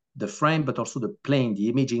the frame, but also the plane, the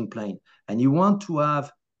imaging plane. And you want to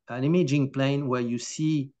have an imaging plane where you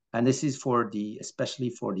see, and this is for the, especially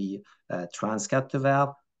for the transcatheter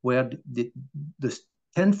valve, where the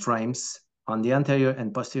stent frames on the anterior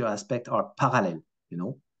and posterior aspect are parallel, you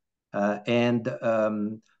know, and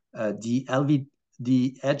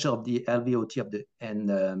the edge of the LVOT of the, and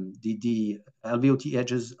the LVOT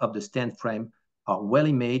edges of the stent frame are well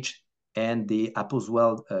imaged, and they appose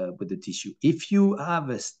well with the tissue. If you have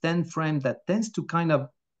a stent frame that tends to kind of,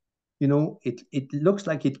 you know, it looks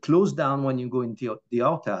like it closed down when you go into the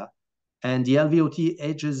aorta, and the LVOT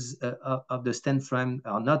edges of the stent frame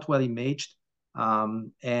are not well imaged,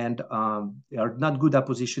 and are not good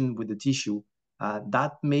apposition with the tissue,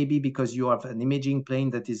 that may be because you have an imaging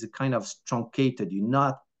plane that is a kind of truncated.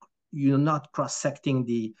 You're not cross-secting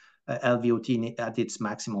the LVOT at its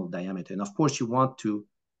maximal diameter. And of course, you want to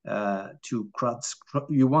be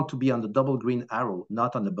on the double green arrow,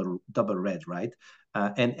 not on the double red, right?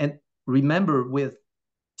 And remember with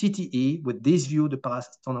TTE, with this view, the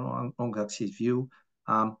parasternal long axis view,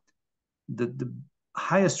 the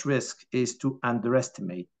highest risk is to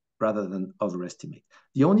underestimate rather than overestimate.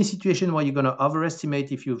 The only situation where you're going to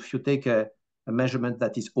overestimate if you take a measurement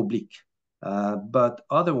that is oblique. But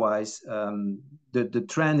otherwise, the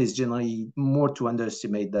trend is generally more to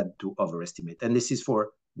underestimate than to overestimate. And this is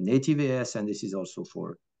for native AS, and this is also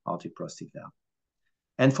for aortic prosthetic valve.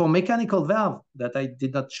 And for mechanical valve that I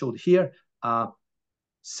did not show here,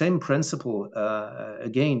 same principle.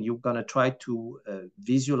 Again, you're going to try to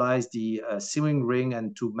visualize the sealing ring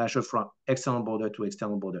and to measure from external border to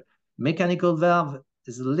external border. Mechanical valve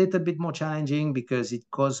is a little bit more challenging because it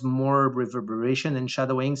causes more reverberation and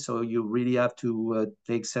shadowing. So you really have to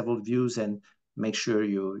take several views and make sure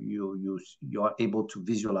you are able to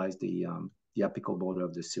visualize the apical border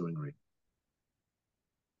of the sealing ring.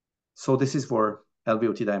 So this is for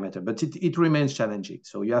LVOT diameter, but it remains challenging.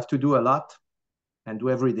 So you have to do a lot and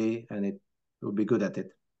do every day, and it will be good at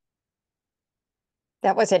it.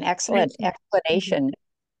 That was an excellent explanation.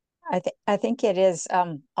 I think it is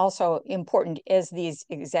also important, as these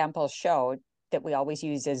examples show, that we always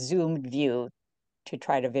use a zoomed view to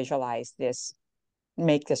try to visualize this,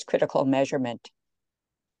 make this critical measurement.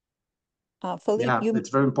 Philippe, it's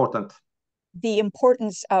very important. The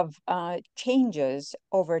importance of changes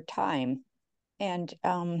over time. And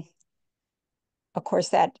of course,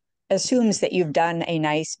 that assumes that you've done a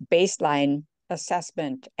nice baseline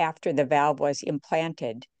assessment after the valve was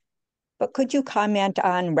implanted. But could you comment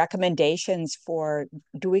on recommendations for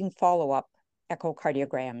doing follow-up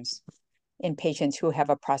echocardiograms in patients who have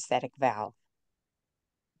a prosthetic valve?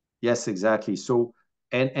 Yes, exactly. So,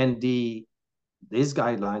 and these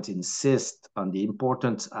guidelines insist on the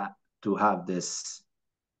importance to have this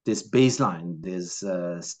baseline, this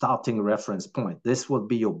starting reference point. This will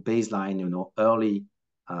be your baseline,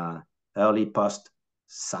 early post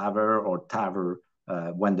SAVR or TAVR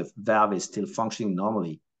when the valve is still functioning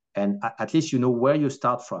normally. And at least you know where you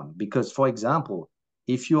start from. Because, for example,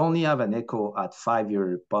 if you only have an echo at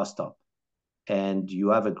 5-year post-op and you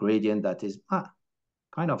have a gradient that is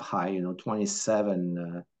kind of high,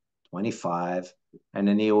 27, 25, and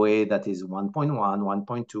an AOA that is 1.1,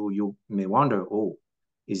 1.2, you may wonder,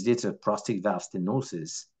 is this a prosthetic valve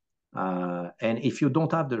stenosis? And if you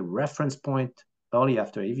don't have the reference point early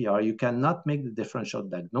after AVR, you cannot make the differential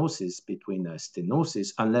diagnosis between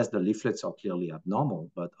stenosis unless the leaflets are clearly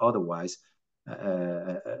abnormal, but otherwise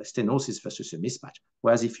stenosis versus a mismatch.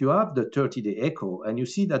 Whereas if you have the 30-day echo and you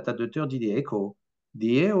see that at the 30-day echo,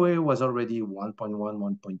 the AOA was already 1.1,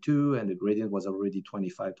 1.2, and the gradient was already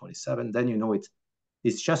 25, 27, then you know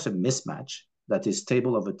it's just a mismatch that is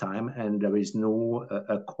stable over time and there is no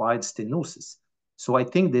acquired stenosis. So I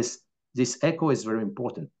think this echo is very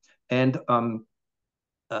important. And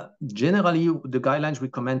generally, the guidelines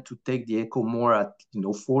recommend to take the echo more at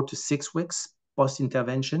 4 to 6 weeks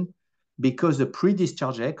post-intervention because the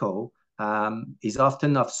pre-discharge echo is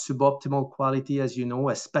often of suboptimal quality, as you know,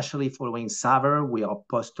 especially following SAVR. We are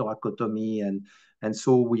post-thoracotomy, and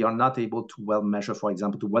so we are not able to well measure, for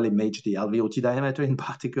example, to well image the alveoli diameter in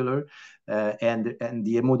particular, and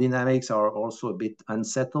the hemodynamics are also a bit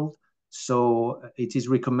unsettled. So it is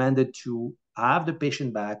recommended to have the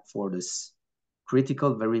patient back for this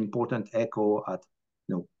critical, very important echo at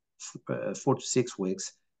 4 to 6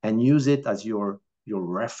 weeks and use it as your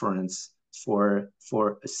reference for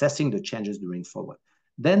assessing the changes during follow-up.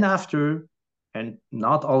 Then after, and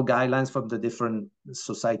not all guidelines from the different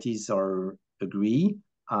societies agree,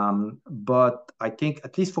 but I think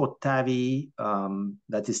at least for TAVI,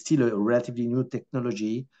 that is still a relatively new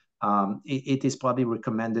technology, it is probably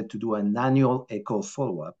recommended to do an annual echo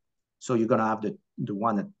follow-up. So you're going to have the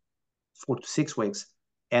one at 4 to 6 weeks,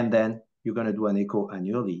 and then you're going to do an echo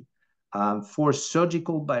annually. For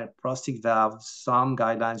surgical prosthetic valves, some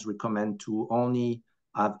guidelines recommend to only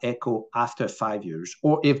have echo after 5 years,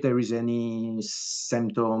 or if there is any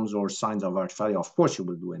symptoms or signs of heart failure, of course you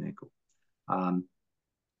will do an echo.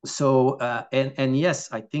 And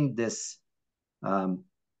yes, I think this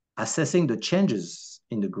assessing the changes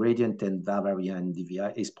in the gradient and valve area and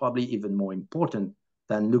DVI is probably even more important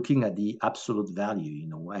than looking at the absolute value,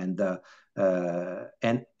 and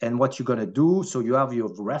what you're going to do. So you have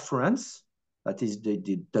your reference, that is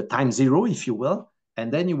the time zero, if you will,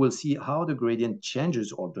 and then you will see how the gradient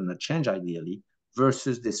changes or do not change ideally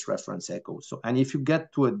versus this reference echo. So, and if you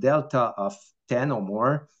get to a delta of 10 or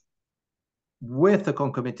more with a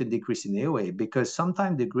concomitant decrease in AOA, because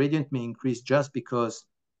sometimes the gradient may increase just because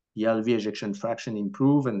the LV ejection fraction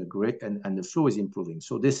improve and the flow is improving.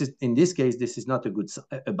 So in this case, this is not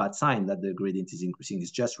a bad sign that the gradient is increasing.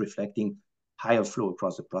 It's just reflecting higher flow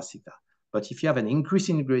across the prosthetic valve. But if you have an increase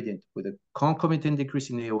in gradient with a concomitant decrease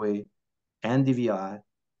in AOA and DVI,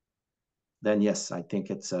 then yes, I think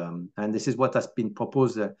it's, and this is what has been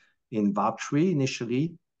proposed in valve 3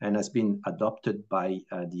 initially, and has been adopted by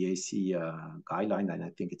the AC guideline, and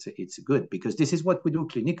I think it's good, because this is what we do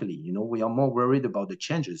clinically. You know, we are more worried about the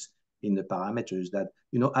changes in the parameters that,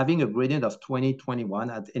 you know, having a gradient of 20, 21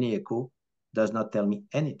 at any echo does not tell me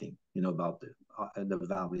anything, you know, about the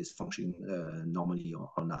valve is functioning normally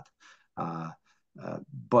or not.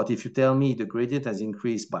 But if you tell me the gradient has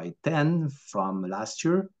increased by 10 from last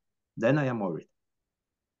year, then I am worried.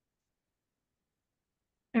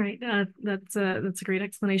 All right, that's a great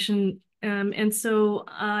explanation. And so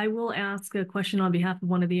I will ask a question on behalf of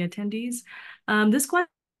one of the attendees. This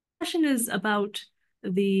question is about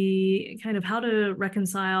the kind of how to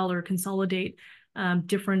reconcile or consolidate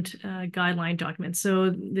different guideline documents.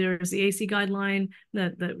 So there's the AC guideline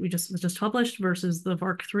that we was just published versus the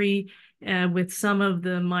VARC3, with some of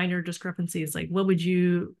the minor discrepancies. Like, what would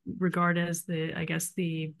you regard as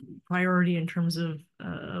the priority in terms of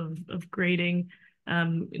grading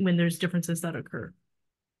when there's differences that occur?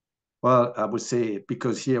 Well, I would say,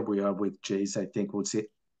 because here we are with JASE, I think we'll say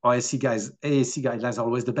AAC guidelines are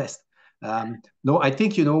always the best. No, I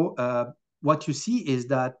think, you know, what you see is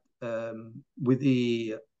that with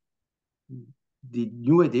the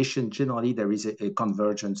new edition, generally there is a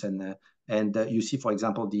convergence, and you see, for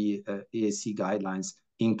example, the AAC guidelines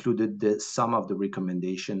included some of the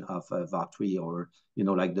recommendation of VARC3, or, you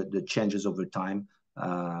know, like the changes over time,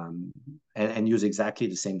 and use exactly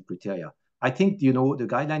the same criteria. I think, you know, the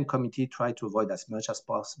guideline committee tried to avoid as much as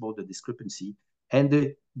possible the discrepancy, and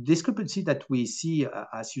the discrepancy that we see,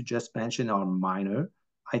 as you just mentioned, are minor.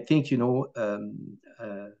 I think, you know,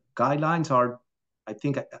 guidelines are, I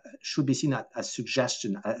think, should be seen as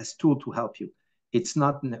suggestion, as tool to help you. It's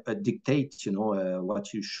not a dictate, you know,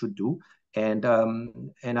 what you should do. And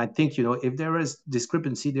I think, you know, if there is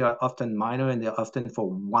discrepancy, they are often minor, and they're often for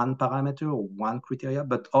one parameter or one criteria,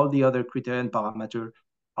 but all the other criteria and parameter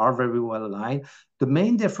are very well aligned. The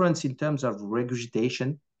main difference in terms of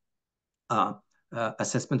regurgitation,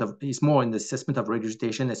 assessment of, is more in the assessment of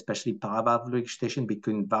regurgitation, especially paravalvular regurgitation,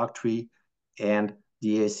 between VARC3 and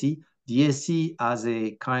the AAC. The AAC has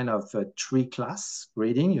a kind of a 3-class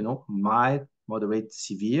grading, you know, mild, moderate,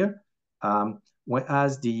 severe,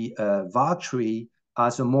 whereas the VARC3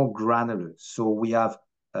 has a more granular. So we have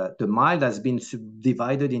the mild has been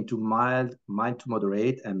subdivided into mild, mild to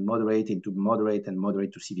moderate, and moderate into moderate, and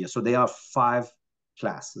moderate to severe. So there are 5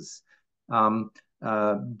 classes.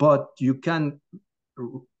 But you can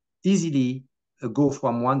easily go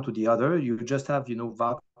from one to the other. You just have, you know,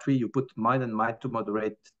 VARC3, you put mild and mild to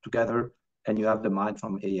moderate together, and you have the mild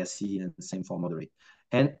from ASC, and the same for moderate.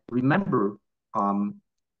 And remember,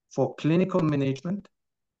 for clinical management,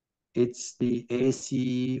 it's the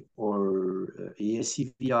AAC or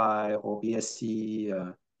ASCVI or ASC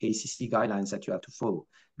ACC guidelines that you have to follow,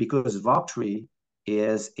 because VARC3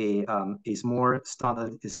 is more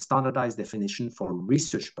standardized definition for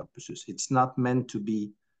research purposes. It's not meant to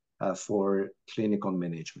be for clinical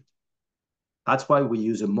management. That's why we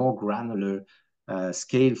use a more granular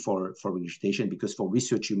scale for regurgitation, because for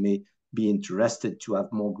research you may be interested to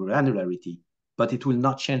have more granularity, but it will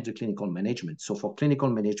not change the clinical management. So for clinical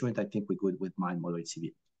management, I think we're good with mild, moderate,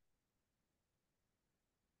 severe.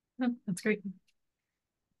 Oh, that's great.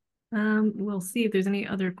 We'll see if there's any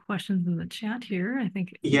other questions in the chat here. I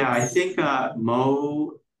think. Yeah, I think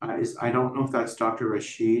Mo I don't know if that's Dr.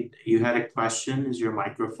 Rashid. You had a question. Is your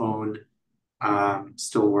microphone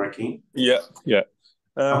still working? Yeah.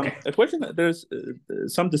 Okay. A question. There's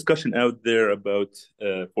some discussion out there about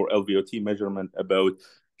for LVOT measurement about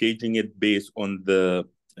gauging it based on the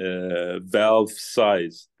valve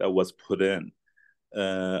size that was put in.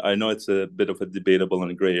 I know it's a bit of a debatable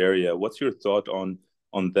and gray area. What's your thought on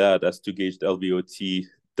that, as to gauge the LVOT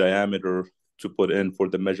diameter to put in for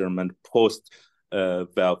the measurement post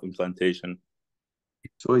valve implantation?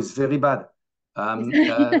 So it's very bad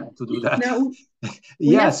to do that. Now,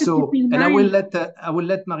 yeah. So, and I will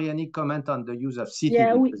let Marie-Annick comment on the use of CT,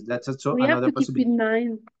 yeah, because that's also another possibility. Keep in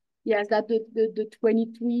mind, yes, that the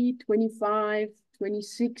 23, 25,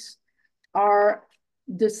 26 are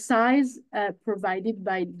the size provided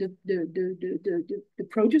by the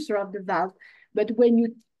producer of the valve. But when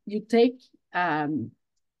you take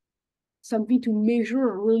something to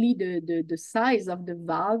measure really the size of the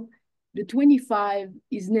valve, the 25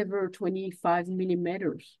 is never 25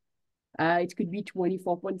 millimeters. It could be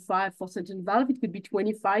 24.5 for certain valve. It could be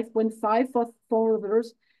 25.5 for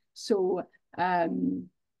others. So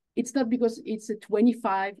it's not because it's a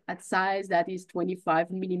 25 at size that is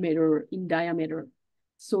 25 millimeter in diameter.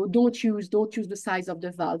 So don't use the size of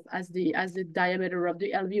the valve as the diameter of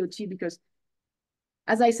the LVOT, because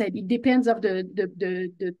as I said, it depends of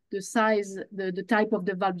the size, the type of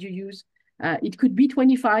the valve you use. It could be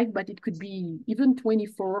 25, but it could be even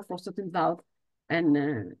 24 for certain valve,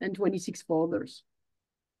 and 26 for others.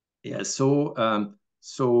 Yeah, so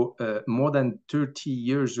more than 30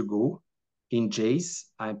 years ago in JASE,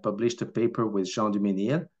 I published a paper with Jean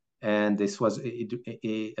Duménil, and this was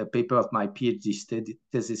a paper of my PhD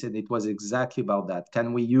thesis, and it was exactly about that.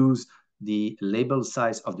 Can we use the label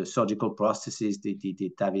size of the surgical prostheses, the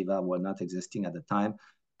TAVI valve were not existing at the time,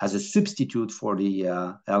 as a substitute for the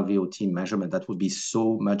LVOT measurement? That would be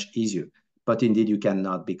so much easier. But indeed, you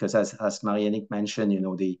cannot, because as Marie-Annick mentioned,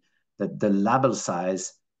 the label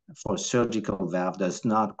size for surgical valve does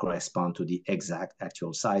not correspond to the exact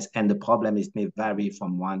actual size. And the problem is it may vary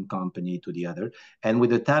from one company to the other. And with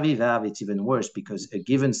the TAVI valve, it's even worse, because a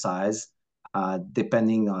given size,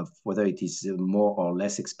 depending on whether it is more or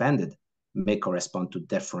less expanded, may correspond to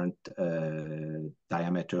different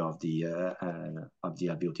diameter of the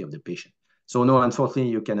LVOT of the patient. So no,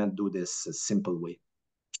 unfortunately, you cannot do this a simple way.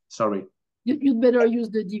 Sorry. You'd better use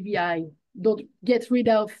the DVI. Don't get rid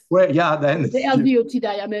of then the LVOT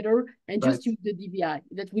diameter and right. just use the DVI.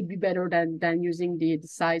 That would be better than using the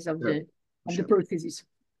size of the prosthesis.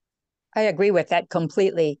 I agree with that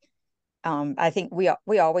completely. I think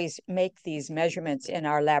we always make these measurements in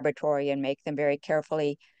our laboratory and make them very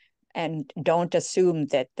carefully, and don't assume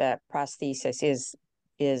that the prosthesis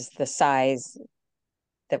is the size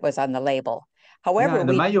that was on the label. However,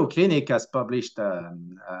 the Mayo Clinic has published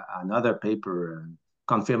another paper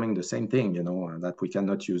confirming the same thing, that we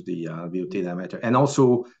cannot use the LVOT diameter. And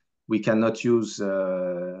also, we cannot use,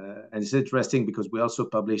 and it's interesting because we also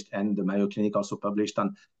published, and the Mayo Clinic also published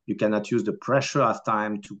on, you cannot use the pressure of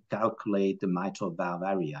time to calculate the mitral valve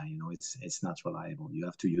area. It's not reliable. You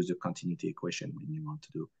have to use the continuity equation when you want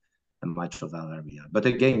to do a mitral valve area. But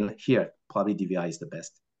again, here, probably DVI is the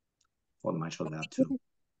best for the mitral valve too.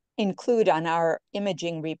 Include on our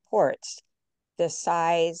imaging reports the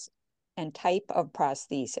size and type of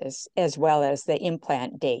prosthesis, as well as the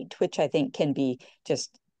implant date, which I think can be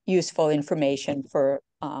just useful information for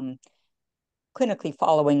clinically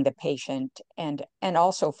following the patient, and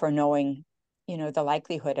also for knowing, the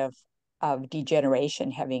likelihood of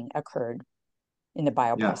degeneration having occurred in the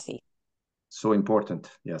bioprosthesis. Yeah. So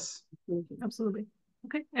important, yes. Absolutely.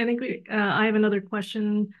 Okay, I think I have another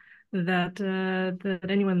question that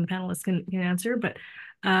anyone in the panelists can answer, but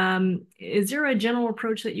is there a general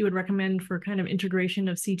approach that you would recommend for kind of integration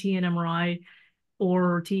of CT and MRI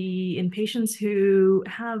or TE in patients who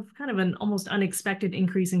have kind of an almost unexpected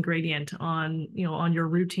increase in gradient on your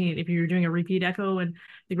routine? If you're doing a repeat echo and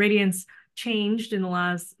the gradients changed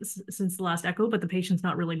since the last echo, but the patient's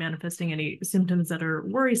not really manifesting any symptoms that are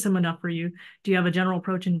worrisome enough for you, do you have a general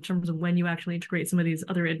approach in terms of when you actually integrate some of these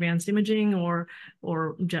other advanced imaging, or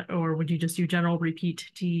would you just do general repeat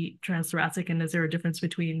T transthoracic? And is there a difference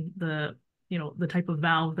between the type of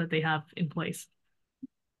valve that they have in place?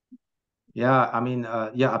 Yeah, I mean,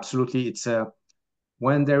 yeah, absolutely. It's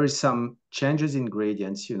when there is some changes in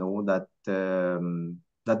gradients,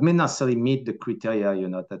 that may not necessarily meet the criteria,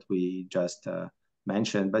 that we just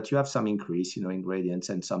mentioned, but you have some increase, in gradients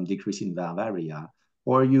and some decrease in valve area,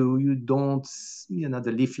 or you don't,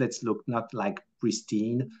 the leaflets look not like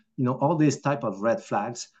pristine, all these type of red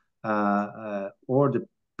flags, or the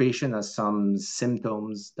patient has some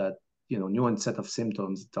symptoms that, new onset of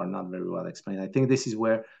symptoms that are not very well explained. I think this is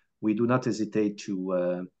where we do not hesitate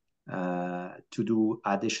to do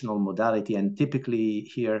additional modality, and typically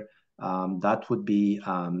here, that would be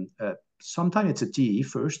sometimes it's a TE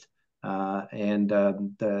first, and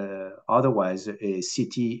otherwise a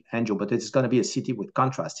CT angio, but it's going to be a CT with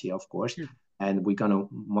contrast here, of course, and we're going to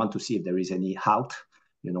want to see if there is any HALT,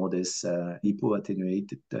 this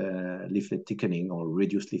hypoattenuated leaflet thickening or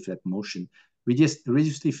reduced leaflet motion. Reduced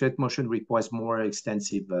leaflet motion requires more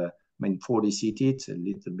extensive 4D CT, it's a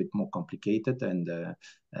little bit more complicated, and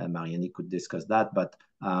Marie-Annick could discuss that. But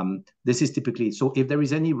this is typically, so if there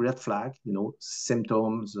is any red flag,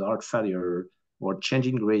 symptoms, heart failure, or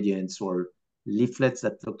changing gradients, or leaflets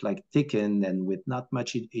that look like thickened and with not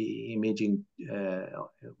much imaging,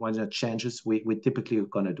 when it changes, we typically are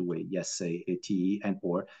going to do a TE and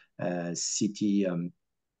or CT.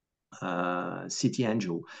 CT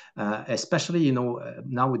angio, especially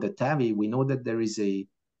now with the TAVI, we know that there is a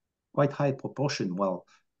quite high proportion,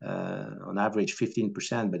 on average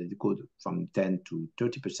 15%, but it could from 10 to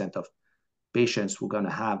 30% of patients who are going to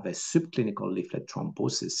have a subclinical leaflet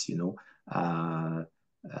thrombosis,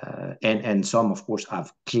 and some, of course,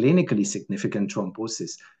 have clinically significant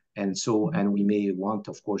thrombosis. And so, and we may want,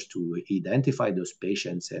 of course, to identify those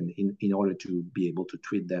patients and in order to be able to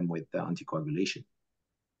treat them with anticoagulation.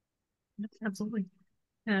 Absolutely.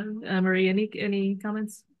 Marie-Annick, any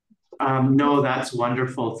comments? No, that's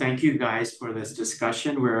wonderful. Thank you guys for this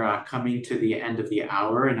discussion. We're coming to the end of the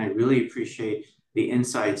hour, and I really appreciate the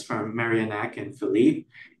insights from Marie-Annick and Philippe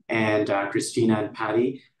and Christina and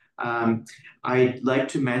Patty. I'd like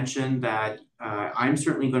to mention that I'm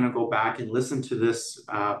certainly going to go back and listen to this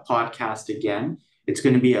podcast again. It's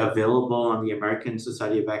going to be available on the American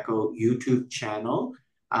Society of Echo YouTube channel.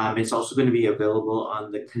 It's also going to be available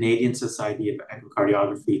on the Canadian Society of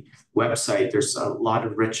Echocardiography website. There's a lot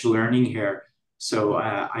of rich learning here. So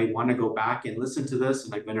I want to go back and listen to this,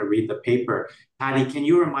 and I'm going to read the paper. Patty, can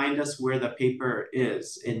you remind us where the paper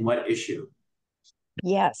is, in what issue?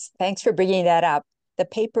 Yes, thanks for bringing that up. The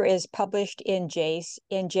paper is published in JASE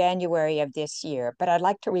in January of this year, but I'd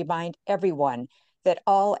like to remind everyone that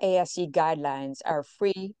all ASE guidelines are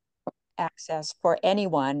free access for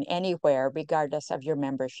anyone, anywhere, regardless of your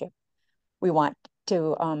membership. We want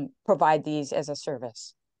to provide these as a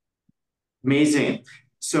service. Amazing.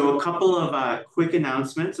 So a couple of quick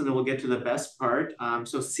announcements, and then we'll get to the best part.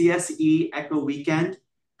 So CSE Echo Weekend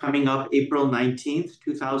coming up April 19th,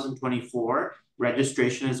 2024.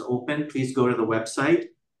 Registration is open. Please go to the website.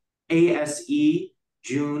 ASE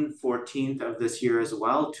June 14th of this year as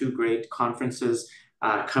well. Two great conferences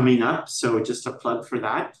coming up. So just a plug for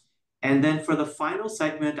that. And then for the final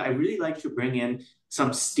segment, I really like to bring in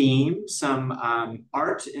some steam, some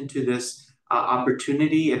art into this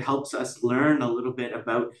opportunity. It helps us learn a little bit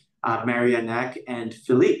about Marie-Annick and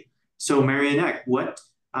Philippe. So Marie-Annick, what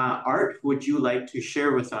art would you like to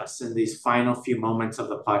share with us in these final few moments of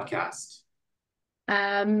the podcast?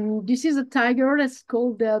 This is a tiger that's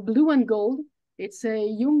called Blue and Gold. It's a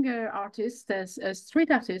young artist, a street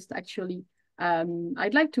artist, actually.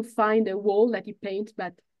 I'd like to find a wall that he paints,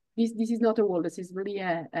 but this is not a wall. This is really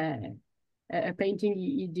a painting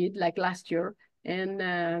he did like last year.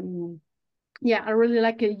 And yeah, I really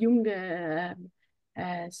like a young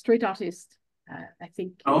street artist, I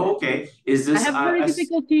think. Oh, okay. Is this? I have very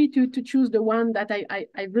difficulty to choose the one that I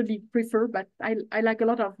really prefer, but I like a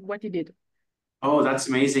lot of what he did. Oh, that's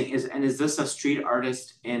amazing. Is this a street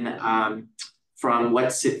artist in from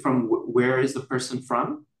where is the person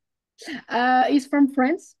from? He's from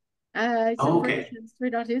France. It's a okay. French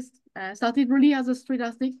street artist. Started really as a street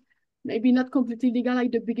artist. Maybe not completely legal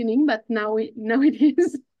at the beginning, but now it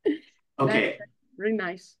is. Okay. That's really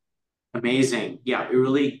nice. Amazing. Yeah, it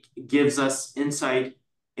really gives us insight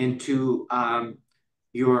into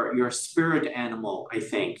your spirit animal, I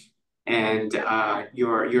think. And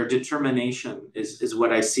your determination is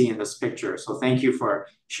what I see in this picture. So thank you for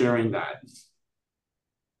sharing that.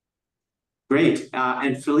 Great.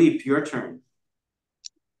 And Philippe, your turn.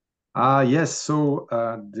 Yes, so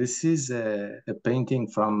this is a painting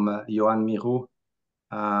from Johann Miro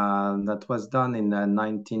that was done in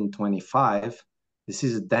 1925. This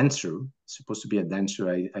is a dancer, supposed to be a dancer.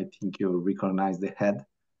 I think you recognize the head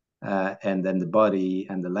and then the body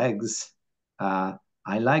and the legs.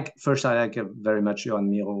 I like very much Johann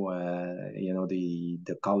Miro, you know, the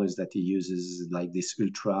colors that he uses, like this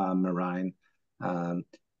ultramarine.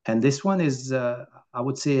 And this one is, I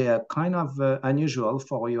would say, kind of unusual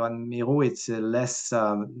for Johann Miro. It's less,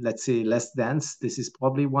 let's say, less dense. This is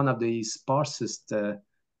probably one of the sparsest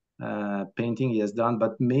painting he has done,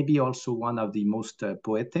 but maybe also one of the most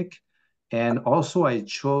poetic. And also I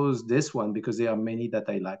chose this one because there are many that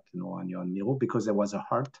I like to know on Johann Miro, because there was a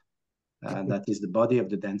heart. That is the body of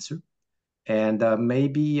the dancer. And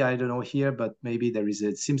maybe, I don't know here, but maybe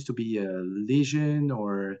it seems to be a lesion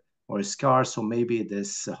or a scar. So maybe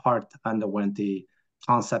this heart underwent a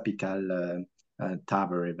transapical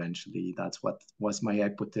TAVR eventually. That's what was my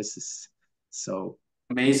hypothesis. So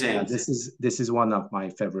amazing. This is one of my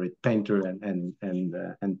favorite painter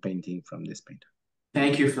and painting from this painter.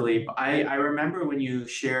 Thank you, Philippe. I remember when you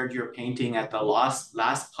shared your painting at the last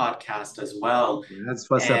podcast as well. That's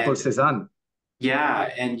for Cézanne. Yeah,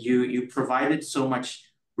 and you provided so much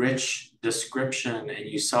rich description, and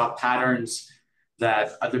you saw patterns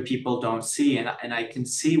that other people don't see. And I can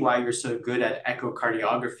see why you're so good at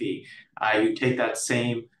echocardiography. You take that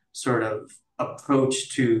same sort of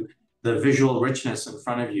approach to the visual richness in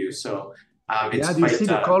front of you. So it's yeah, do you see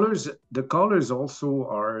the colors? The colors also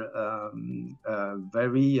are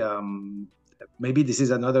very. Maybe this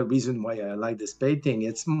is another reason why I like this painting.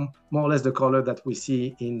 It's more or less the color that we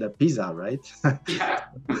see in the Pisa, right? Yeah.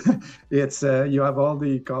 It's you have all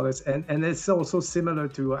the colors, and it's also similar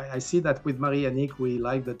to. I see that with Marie-Annick, we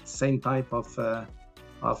like the same type of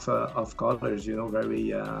of colors, you know,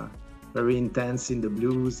 very intense in the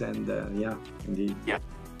blues, and yeah, indeed. Yeah,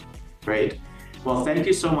 great. Well, thank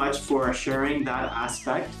you so much for sharing that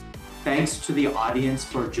aspect. Thanks to the audience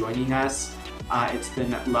for joining us. It's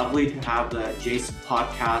been lovely to have the JASE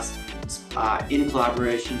podcast in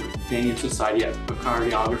collaboration with the Canadian Society of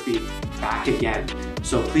Echocardiography back again.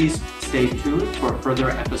 So please stay tuned for further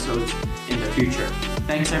episodes in the future.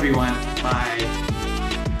 Thanks, everyone. Bye.